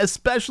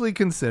 especially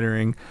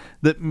considering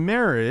that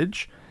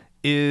marriage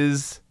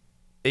is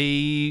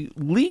a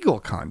legal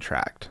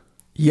contract.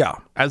 Yeah.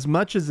 As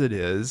much as it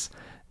is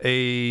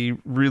it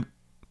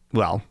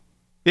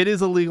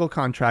is a legal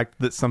contract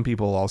that some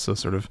people also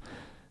sort of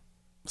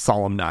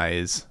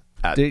solemnize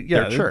at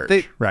their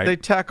church, right? They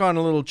tack on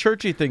a little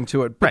churchy thing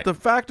to it. But the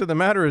fact of the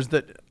matter is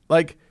that,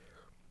 like,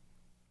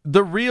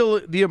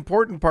 the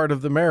important part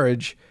of the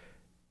marriage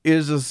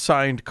is a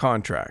signed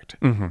contract.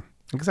 Mm-hmm.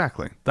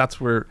 Exactly. That's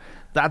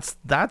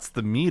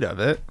the meat of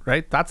it,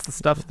 right? That's the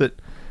stuff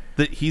that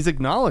he's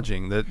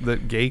acknowledging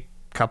that gay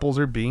couples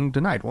are being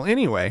denied. Well,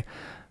 anyway,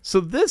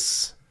 so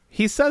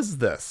he says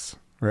this,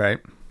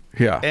 right?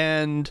 Yeah.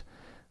 And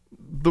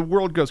the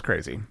world goes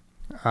crazy.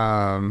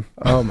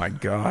 Oh my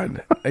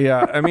God.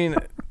 Yeah. I mean,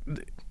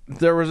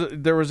 there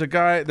was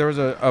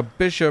a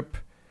bishop,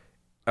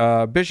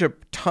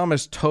 Bishop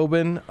Thomas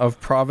Tobin of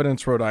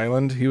Providence, Rhode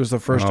Island. He was the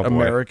first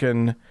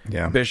American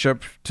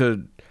bishop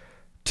to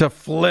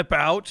flip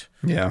out.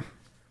 Yeah.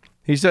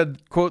 He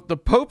said, quote, "The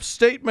Pope's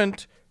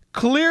statement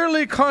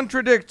clearly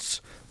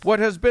contradicts what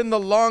has been the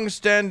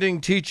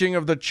long-standing teaching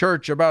of the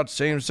Church about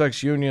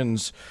same-sex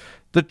unions.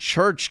 The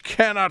Church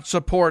cannot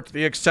support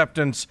the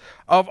acceptance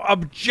of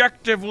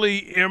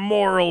objectively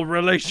immoral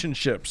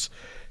relationships."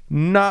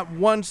 Not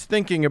once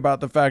thinking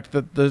about the fact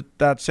that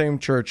that same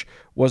church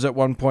was at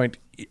one point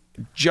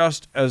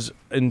just as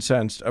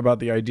incensed about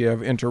the idea of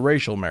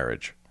interracial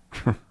marriage.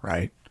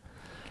 Right.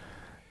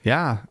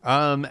 Yeah.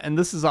 And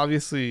this is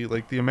obviously,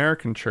 like, the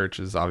American church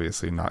is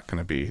obviously not going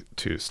to be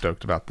too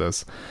stoked about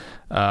this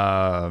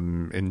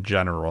in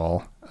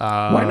general.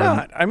 Why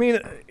not? I mean,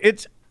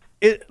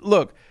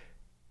 look,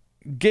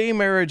 gay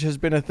marriage has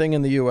been a thing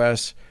in the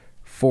U.S.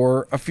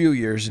 for a few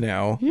years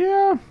now.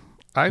 Yeah.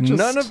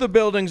 None of the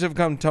buildings have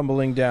come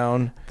tumbling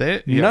down.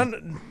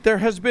 There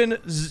has been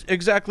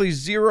exactly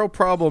zero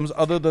problems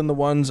other than the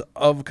ones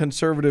of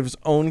conservatives'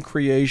 own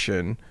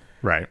creation.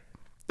 Right.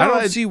 I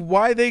don't see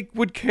why they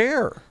would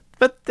care.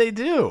 But they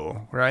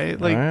do,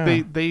 right?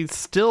 Like they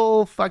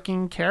still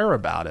fucking care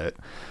about it.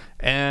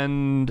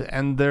 And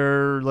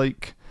they're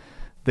like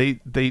they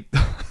they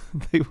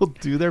will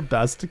do their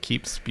best to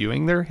keep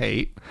spewing their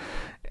hate.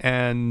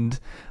 And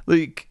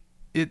like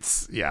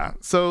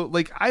so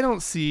like I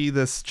don't see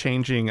this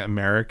changing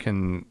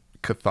American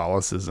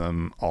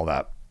Catholicism all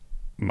that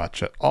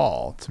much at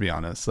all, to be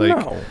honest. Like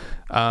no.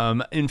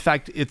 In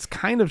fact, it's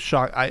kind of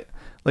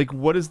like,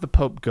 what is the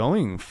Pope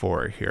going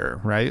for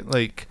here, right?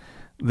 Like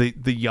the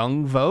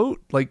young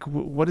vote, like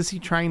what is he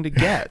trying to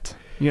get?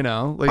 You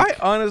know, like I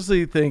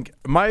honestly think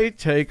my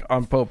take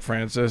on Pope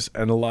Francis,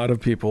 and a lot of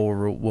people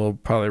will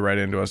probably write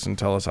into us and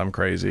tell us I'm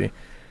crazy.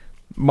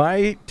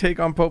 My take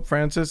on Pope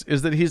Francis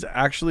is that he's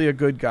actually a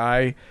good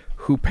guy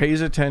who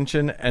pays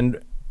attention and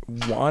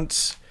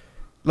wants,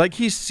 like,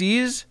 he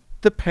sees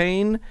the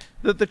pain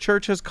that the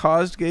church has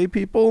caused gay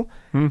people,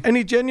 and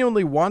he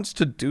genuinely wants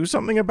to do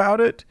something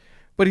about it,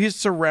 but he's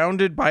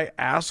surrounded by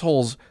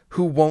assholes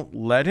who won't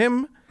let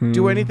him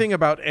do anything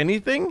about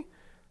anything.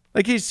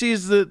 Like, he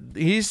sees the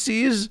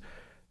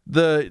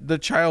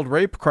child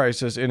rape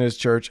crisis in his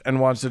church and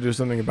wants to do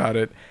something about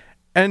it,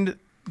 and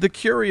the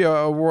Curia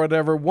or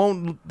whatever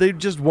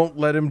just won't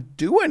let him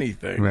do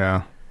anything.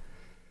 Yeah.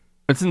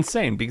 It's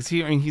insane because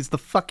he's the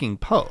fucking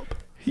Pope.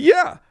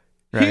 Yeah.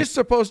 Right? He's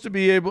supposed to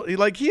be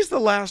he's the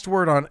last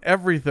word on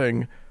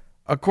everything,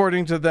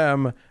 according to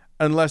them,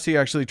 unless he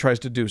actually tries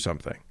to do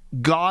something.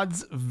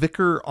 God's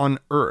vicar on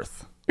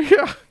earth.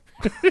 Yeah.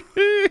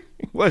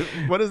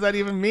 What does that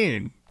even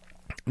mean?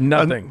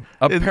 Nothing.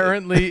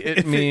 Apparently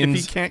it means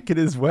if he can't get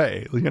his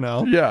way, you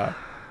know? Yeah.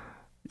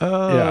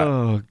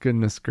 Oh,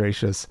 goodness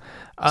gracious.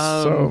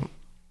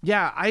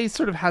 Yeah, I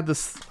sort of had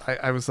this,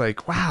 I was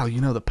like, wow,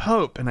 the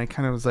Pope. And I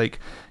kind of was like,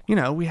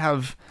 we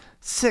have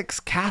 6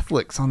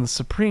 Catholics on the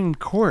Supreme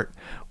Court.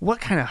 What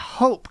kind of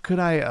hope could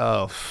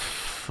oh,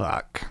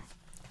 fuck.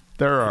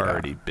 They're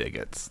already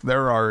bigots.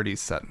 They're already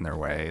set in their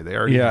way. They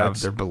already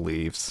have their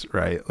beliefs,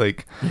 right?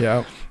 Like,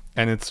 yeah.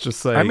 And it's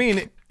just like, I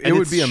mean, it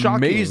would be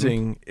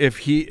amazing if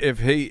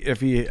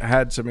he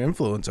had some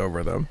influence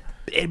over them.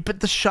 But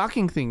the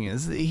shocking thing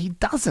is that he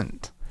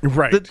doesn't.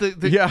 Right.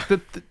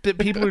 The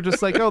people are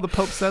just like, oh, the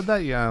Pope said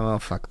that? Yeah, well,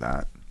 fuck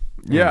that.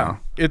 Yeah.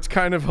 It's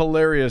kind of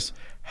hilarious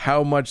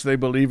how much they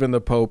believe in the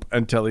Pope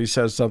until he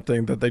says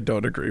something that they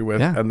don't agree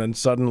with. Yeah. And then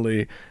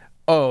suddenly,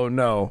 oh,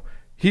 no,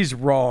 he's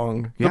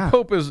wrong. Yeah. The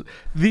Pope is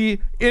the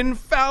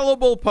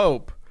infallible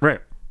Pope. Right.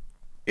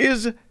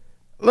 Is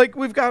Like,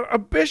 we've got a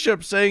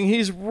bishop saying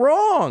he's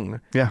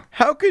wrong. Yeah.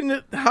 How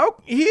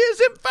he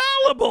is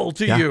infallible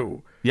to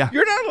you. Yeah.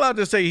 You're not allowed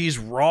to say he's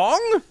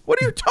wrong.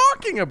 What are you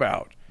talking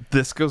about?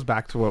 This goes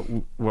back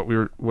to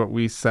what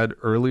we said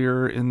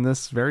earlier in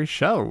this very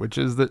show, which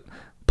is that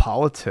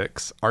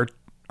politics are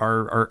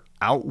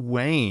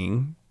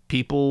outweighing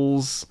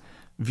people's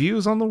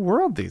views on the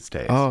world these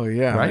days. Oh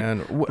yeah, right?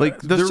 Man. Like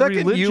the second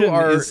religion you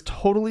are is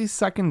totally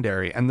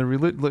secondary, and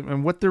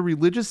and what their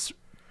religious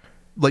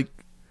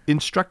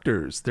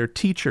instructors, their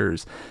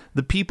teachers,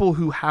 the people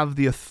who have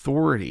the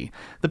authority,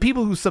 the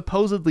people who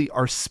supposedly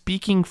are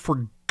speaking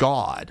for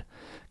God,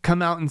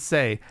 come out and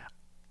say,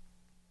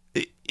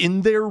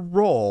 in their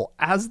role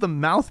as the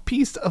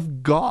mouthpiece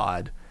of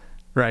God,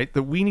 right,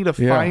 that we need to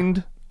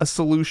find a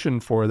solution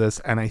for this,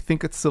 and I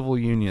think it's civil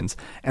unions.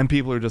 And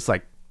people are just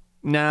like,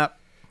 nah.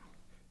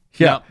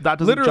 Yeah, no, that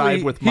doesn't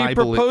jive with my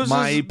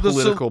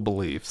political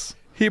beliefs.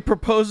 He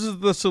proposes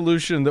the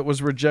solution that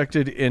was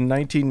rejected in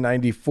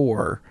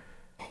 1994,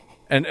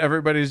 and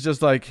everybody's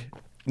just like,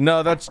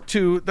 no,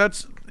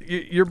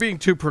 you're being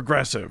too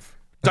progressive.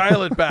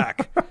 Dial it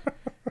back.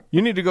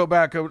 You need to go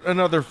back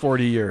another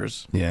 40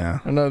 years. Yeah.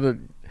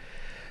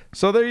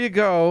 So there you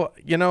go.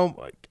 You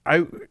know,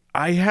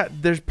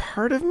 there's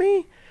part of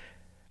me,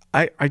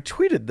 I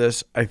tweeted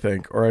this, I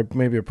think, or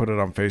maybe I put it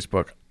on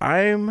Facebook.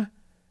 I'm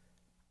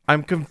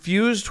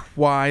confused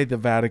why the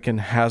Vatican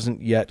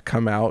hasn't yet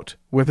come out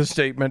with a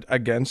statement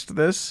against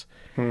this.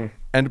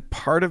 And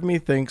part of me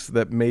thinks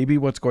that maybe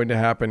what's going to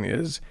happen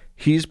is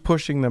he's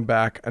pushing them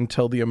back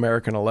until the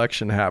American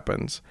election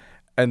happens,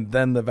 and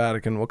then the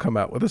Vatican will come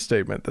out with a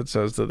statement that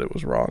says that it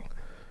was wrong.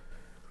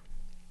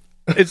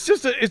 It's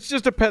just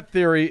a pet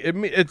theory.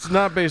 It's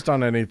not based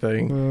on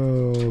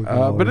anything.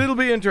 But it'll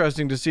be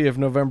interesting to see if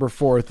November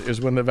 4th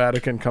is when the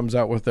Vatican comes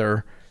out with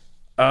their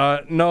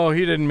no,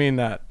 he didn't mean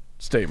that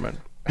statement.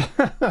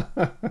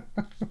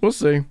 We'll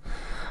see.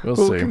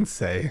 Who can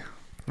say?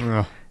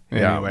 Anyway.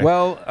 Yeah.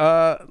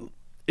 Well,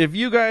 if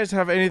you guys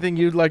have anything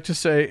you'd like to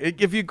say,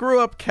 if you grew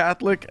up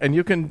Catholic and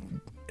you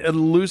can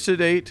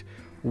elucidate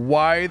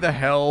why the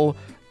hell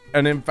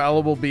an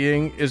infallible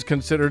being is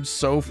considered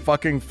so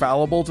fucking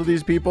fallible to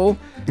these people,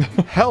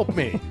 help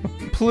me.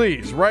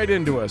 Please write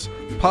into us.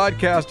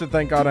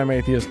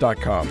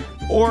 podcast@thankgodimatheist.com.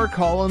 Or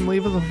call and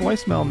leave us a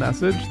voicemail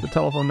message. The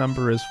telephone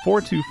number is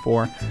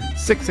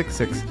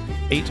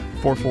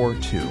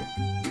 424-666-8442.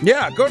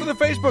 Yeah, go to the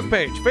Facebook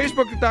page,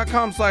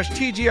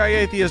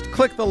 facebook.com/TGIAtheist.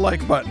 Click the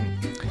like button.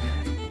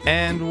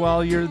 And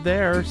while you're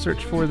there,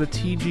 search for the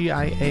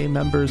TGIA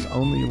Members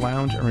Only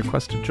Lounge and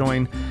request to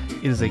join.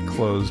 It is a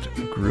closed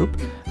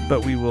group,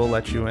 but we will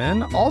let you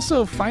in.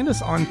 Also, find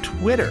us on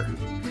Twitter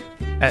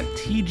at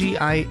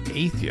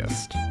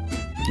TGIAtheist.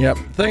 Yep.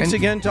 Thanks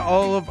again to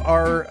all of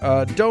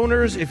our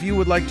donors. If you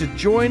would like to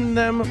join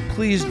them,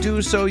 please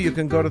do so. You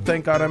can go to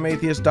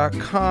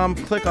thankgodimatheist.com,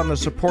 click on the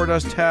Support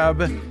Us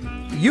tab.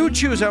 You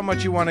choose how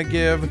much you want to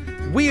give.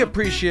 We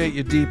appreciate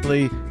you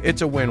deeply.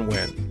 It's a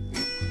win-win.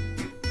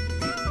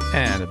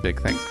 And a big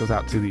thanks goes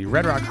out to the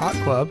Red Rock Hot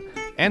Club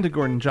and to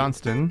Gordon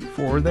Johnston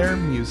for their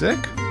music.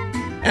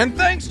 And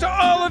thanks to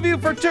all of you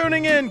for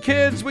tuning in,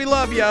 kids. We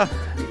love ya.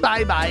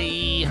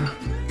 Bye-bye.